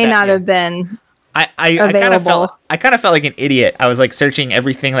it may not have been available. I kind of felt like an idiot. I was like searching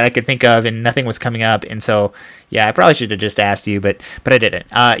everything that I could think of, and nothing was coming up. And so, yeah, I probably should have just asked you, but I didn't.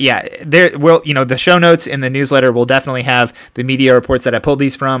 Yeah, there will, the show notes in the newsletter will definitely have the media reports that I pulled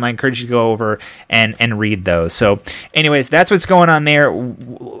these from. I encourage you to go over and read those. So, anyways, that's what's going on there.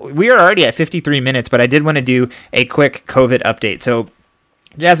 We are already at 53 minutes, but I did want to do a quick COVID update. So,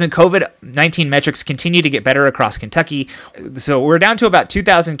 Jasmine, COVID-19 metrics continue to get better across Kentucky. So we're down to about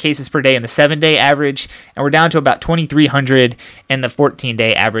 2,000 cases per day in the 7-day average, and we're down to about 2,300 in the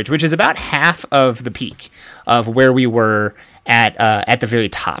 14-day average, which is about half of the peak of where we were at the very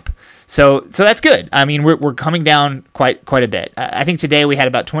top. So that's good. I mean, we're coming down quite a bit. I think today we had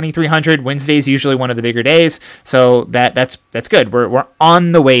about 2,300. Wednesday's usually one of the bigger days, so that's good. We're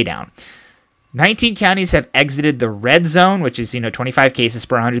on the way down. 19 counties have exited the red zone, which is 25 cases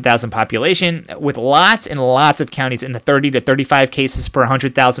per 100,000 population, with lots and lots of counties in the 30 to 35 cases per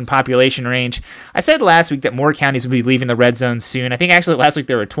 100,000 population range. I said last week that more counties would be leaving the red zone soon. I think actually last week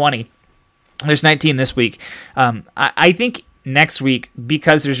there were 20. There's 19 this week. I think next week,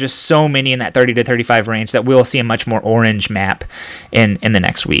 because there's just so many in that 30 to 35 range, that we'll see a much more orange map in the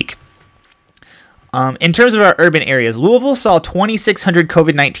next week. In terms of our urban areas, Louisville saw 2,600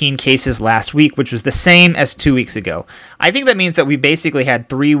 COVID-19 cases last week, which was the same as 2 weeks ago. I think that means that we basically had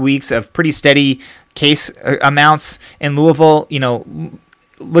 3 weeks of pretty steady case amounts in Louisville.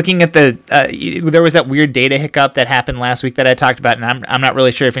 Looking at there was that weird data hiccup that happened last week that I talked about, and I'm not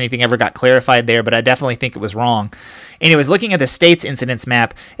really sure if anything ever got clarified there, but I definitely think it was wrong. Anyways, looking at the state's incidence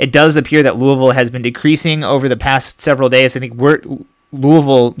map, it does appear that Louisville has been decreasing over the past several days. I think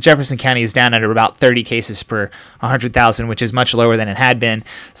Jefferson County is down at about 30 cases per 100,000, which is much lower than it had been.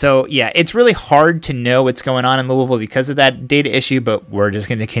 So, yeah, it's really hard to know what's going on in Louisville because of that data issue, but we're just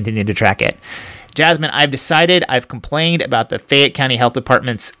going to continue to track it. Jasmine, I've complained about the Fayette County Health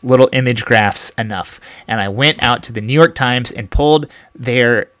Department's little image graphs enough, and I went out to the New York Times and pulled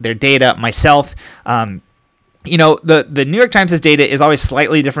their data myself. The New York Times' data is always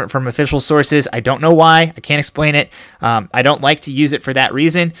slightly different from official sources. I don't know why. I can't explain it. I don't like to use it for that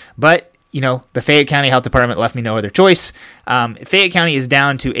reason, but the Fayette County Health Department left me no other choice. Fayette County is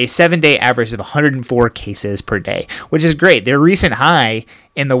down to a 7-day average of 104 cases per day, which is great. Their recent high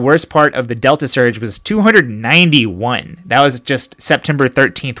in the worst part of the Delta surge was 291. That was just September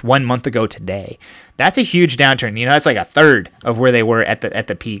 13th, 1 month ago today. That's a huge downturn. That's like a third of where they were at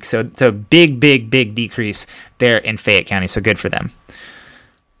the peak. So it's a big decrease there in Fayette County. So good for them.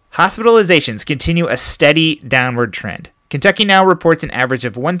 Hospitalizations continue a steady downward trend. Kentucky now reports an average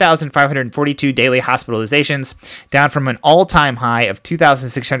of 1,542 daily hospitalizations, down from an all-time high of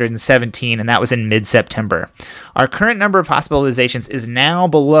 2,617, and that was in mid-September. Our current number of hospitalizations is now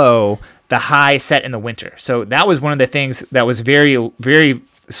below the high set in the winter. So that was one of the things that was very, very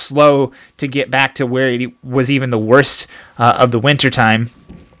slow to get back to where it was even the worst of the winter time.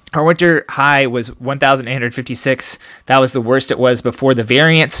 Our winter high was 1,856. That was the worst it was before the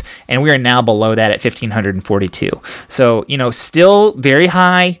variants, and we are now below that at 1,542. So, still very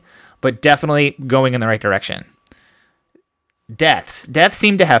high, but definitely going in the right direction. Deaths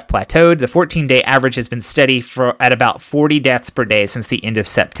seem to have plateaued. The 14-day average has been steady at about 40 deaths per day since the end of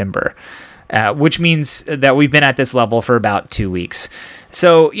September, which means that we've been at this level for about 2 weeks.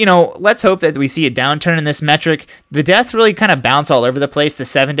 So, let's hope that we see a downturn in this metric. The deaths really kind of bounce all over the place. The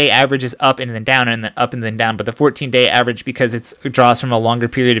 7-day average is up and then down and then up and then down. But the 14-day average, because it draws from a longer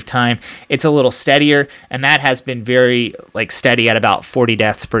period of time, it's a little steadier. And that has been very steady at about 40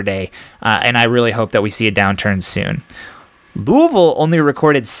 deaths per day. And I really hope that we see a downturn soon. Louisville only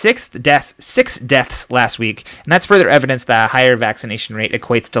recorded six deaths last week, and that's further evidence that a higher vaccination rate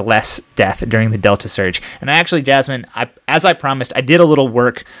equates to less death during the Delta surge. And actually, Jasmine, as I promised, I did a little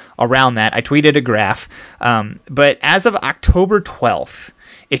work around that. I tweeted a graph, but as of October 12th,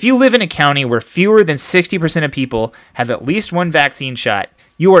 if you live in a county where fewer than 60% of people have at least one vaccine shot,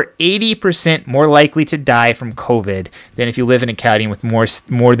 you are 80% more likely to die from COVID than if you live in a county with more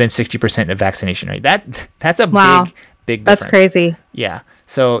than 60% of vaccination rate. That's a big difference. That's crazy. Yeah.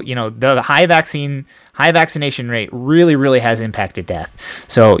 So, the high vaccination rate really has impacted death.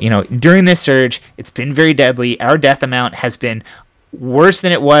 So, during this surge, it's been very deadly. Our death amount has been worse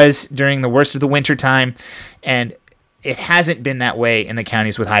than it was during the worst of the winter time, and it hasn't been that way in the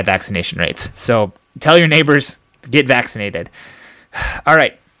counties with high vaccination rates. So, tell your neighbors, get vaccinated. All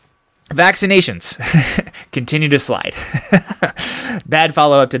right. Vaccinations continue to slide. Bad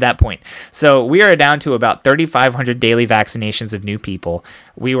follow-up to that point. So we are down to about 3,500 daily vaccinations of new people.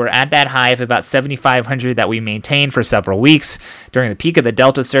 We were at that high of about 7,500 that we maintained for several weeks during the peak of the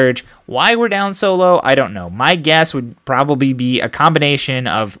Delta surge. Why we're down so low, I don't know. My guess would probably be a combination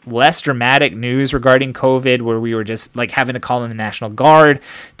of less dramatic news regarding COVID, where we were just like having to call in the National Guard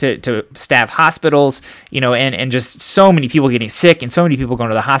to staff hospitals, and just so many people getting sick and so many people going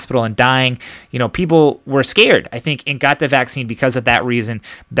to the hospital and dying. People were scared, I think, and got the vaccine because of that reason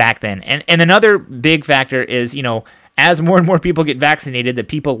back then. And another big factor is, as more and more people get vaccinated, the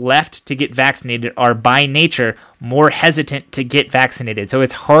people left to get vaccinated are by nature more hesitant to get vaccinated. So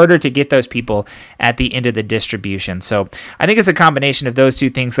it's harder to get those people at the end of the distribution. So I think it's a combination of those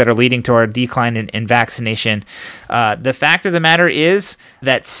two things that are leading to our decline in vaccination. The fact of the matter is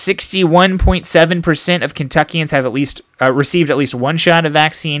that 61.7% of Kentuckians have received at least one shot of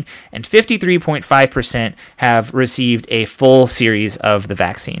vaccine, and 53.5% have received a full series of the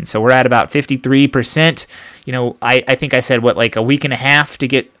vaccine. So we're at about 53%. I think I said, like a week and a half to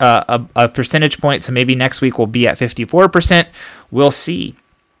get a percentage point. So maybe next week we'll be at 54%. We'll see.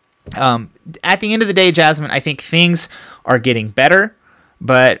 At the end of the day, Jasmine, I think things are getting better,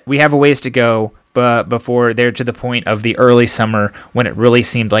 but we have a ways to go before they're to the point of the early summer when it really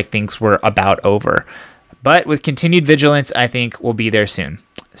seemed like things were about over. But with continued vigilance, I think we'll be there soon.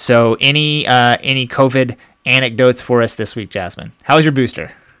 So any COVID anecdotes for us this week, Jasmine? How was your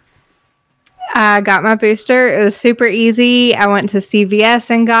booster? I got my booster. It was super easy. I went to CVS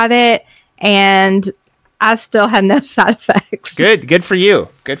and got it, and I still had no side effects. Good for you.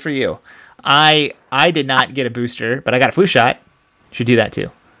 Good for you. I did not get a booster, but I got a flu shot. Should do that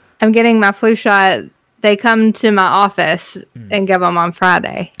too. I'm getting my flu shot. They come to my office and give them on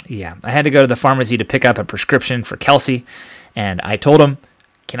Friday. Yeah, I had to go to the pharmacy to pick up a prescription for Kelsey, and I told them,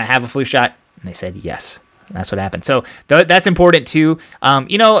 "Can I have a flu shot?" And they said yes. And that's what happened. So that's important too.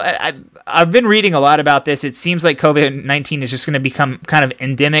 I've been reading a lot about this. It seems like COVID-19 is just going to become kind of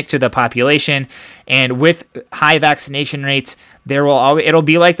endemic to the population, and with high vaccination rates, it'll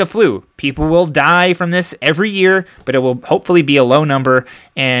be like the flu. People will die from this every year, but it will hopefully be a low number.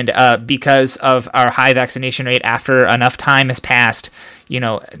 And because of our high vaccination rate, after enough time has passed,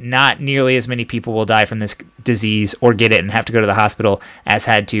 not nearly as many people will die from this disease or get it and have to go to the hospital as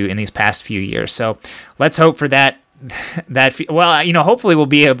had to in these past few years. So let's hope for that. Hopefully we'll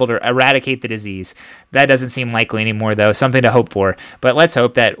be able to eradicate the disease. That doesn't seem likely anymore, though. Something to hope for. But let's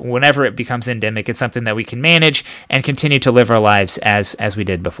hope that whenever it becomes endemic, it's something that we can manage and continue to live our lives as we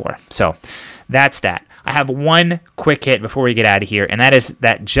did before. So that's that. I have one quick hit before we get out of here, and that is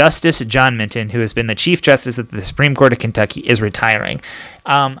that Justice John Minton, who has been the Chief Justice of the Supreme Court of Kentucky, is retiring.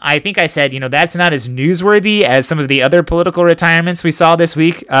 I think I said, that's not as newsworthy as some of the other political retirements we saw this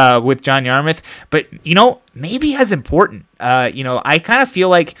week with John Yarmuth, but, maybe as important. I kind of feel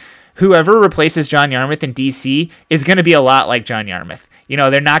like whoever replaces John Yarmuth in D.C. is going to be a lot like John Yarmuth.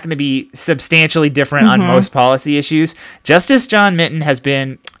 They're not going to be substantially different on most policy issues. Justice John Minton has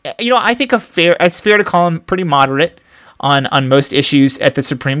been, I think it's fair to call him pretty moderate on most issues at the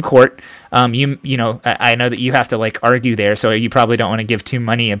Supreme Court. I know that you have to argue there, so you probably don't want to give too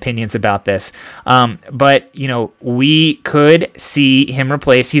many opinions about this. But we could see him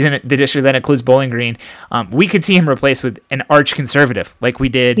replace. He's in the district that includes Bowling Green. We could see him replaced with an arch conservative, like we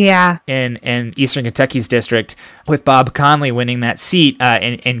did in Eastern Kentucky's district with Bob Conley winning that seat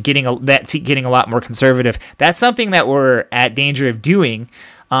and getting that seat getting a lot more conservative. That's something that we're at danger of doing.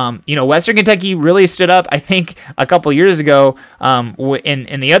 Western Kentucky really stood up, I think, a couple years ago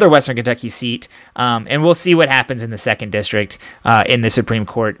in the other Western Kentucky seat, and we'll see what happens in the 2nd District in the Supreme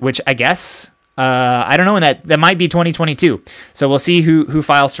Court, which I guess, I don't know, when that might be 2022. So we'll see who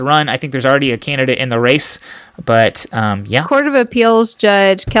files to run. I think there's already a candidate in the race, but yeah. Court of Appeals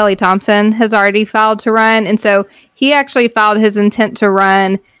Judge Kelly Thompson has already filed to run, and so he actually filed his intent to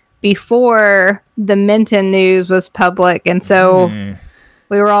run before the Minton news was public, and so...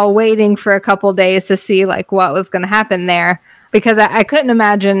 We were all waiting for a couple days to see what was going to happen there, because I couldn't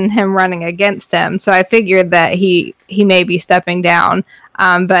imagine him running against him. So I figured that he may be stepping down.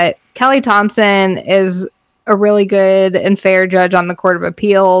 But Kelly Thompson is a really good and fair judge on the Court of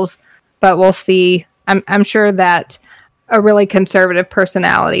Appeals, but we'll see. I'm sure that a really conservative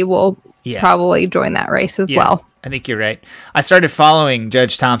personality will probably join that race as well. I think you're right. I started following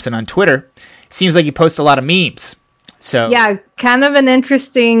Judge Thompson on Twitter. Seems like he posts a lot of memes. So yeah, kind of an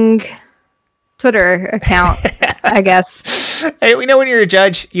interesting Twitter account, I guess. Hey, we know when you're a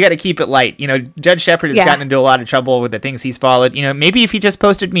judge, you got to keep it light. Judge Shepard has gotten into a lot of trouble with the things he's followed. Maybe if he just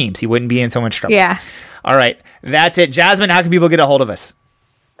posted memes, he wouldn't be in so much trouble. Yeah. All right. That's it. Jasmine, how can people get a hold of us?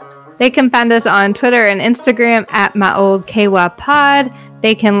 They can find us on Twitter and Instagram at MyOldKWPod.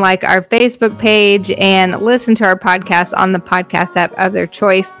 They can like our Facebook page and listen to our podcast on the podcast app of their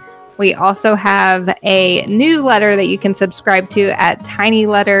choice. We also have a newsletter that you can subscribe to at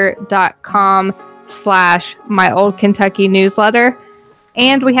tinyletter.com/MyOldKentuckyNewsletter.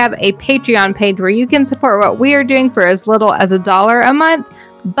 And we have a Patreon page where you can support what we are doing for as little as $1 a month.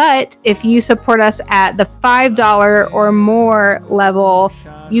 But if you support us at the $5 or more level,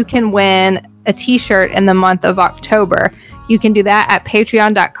 you can win a t-shirt in the month of October. You can do that at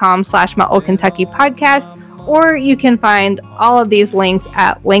patreon.com/MyOldKentuckyPodcast, or you can find all of these links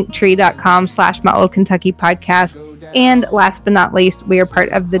at linktree.com/MyOldKentuckyPodcast. And last but not least, we are part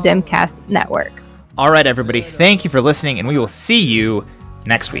of the Dimcast Network. All right, everybody. Thank you for listening, and we will see you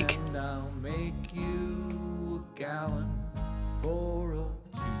next week. I'll make you a gallon for a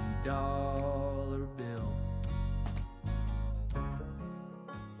 $2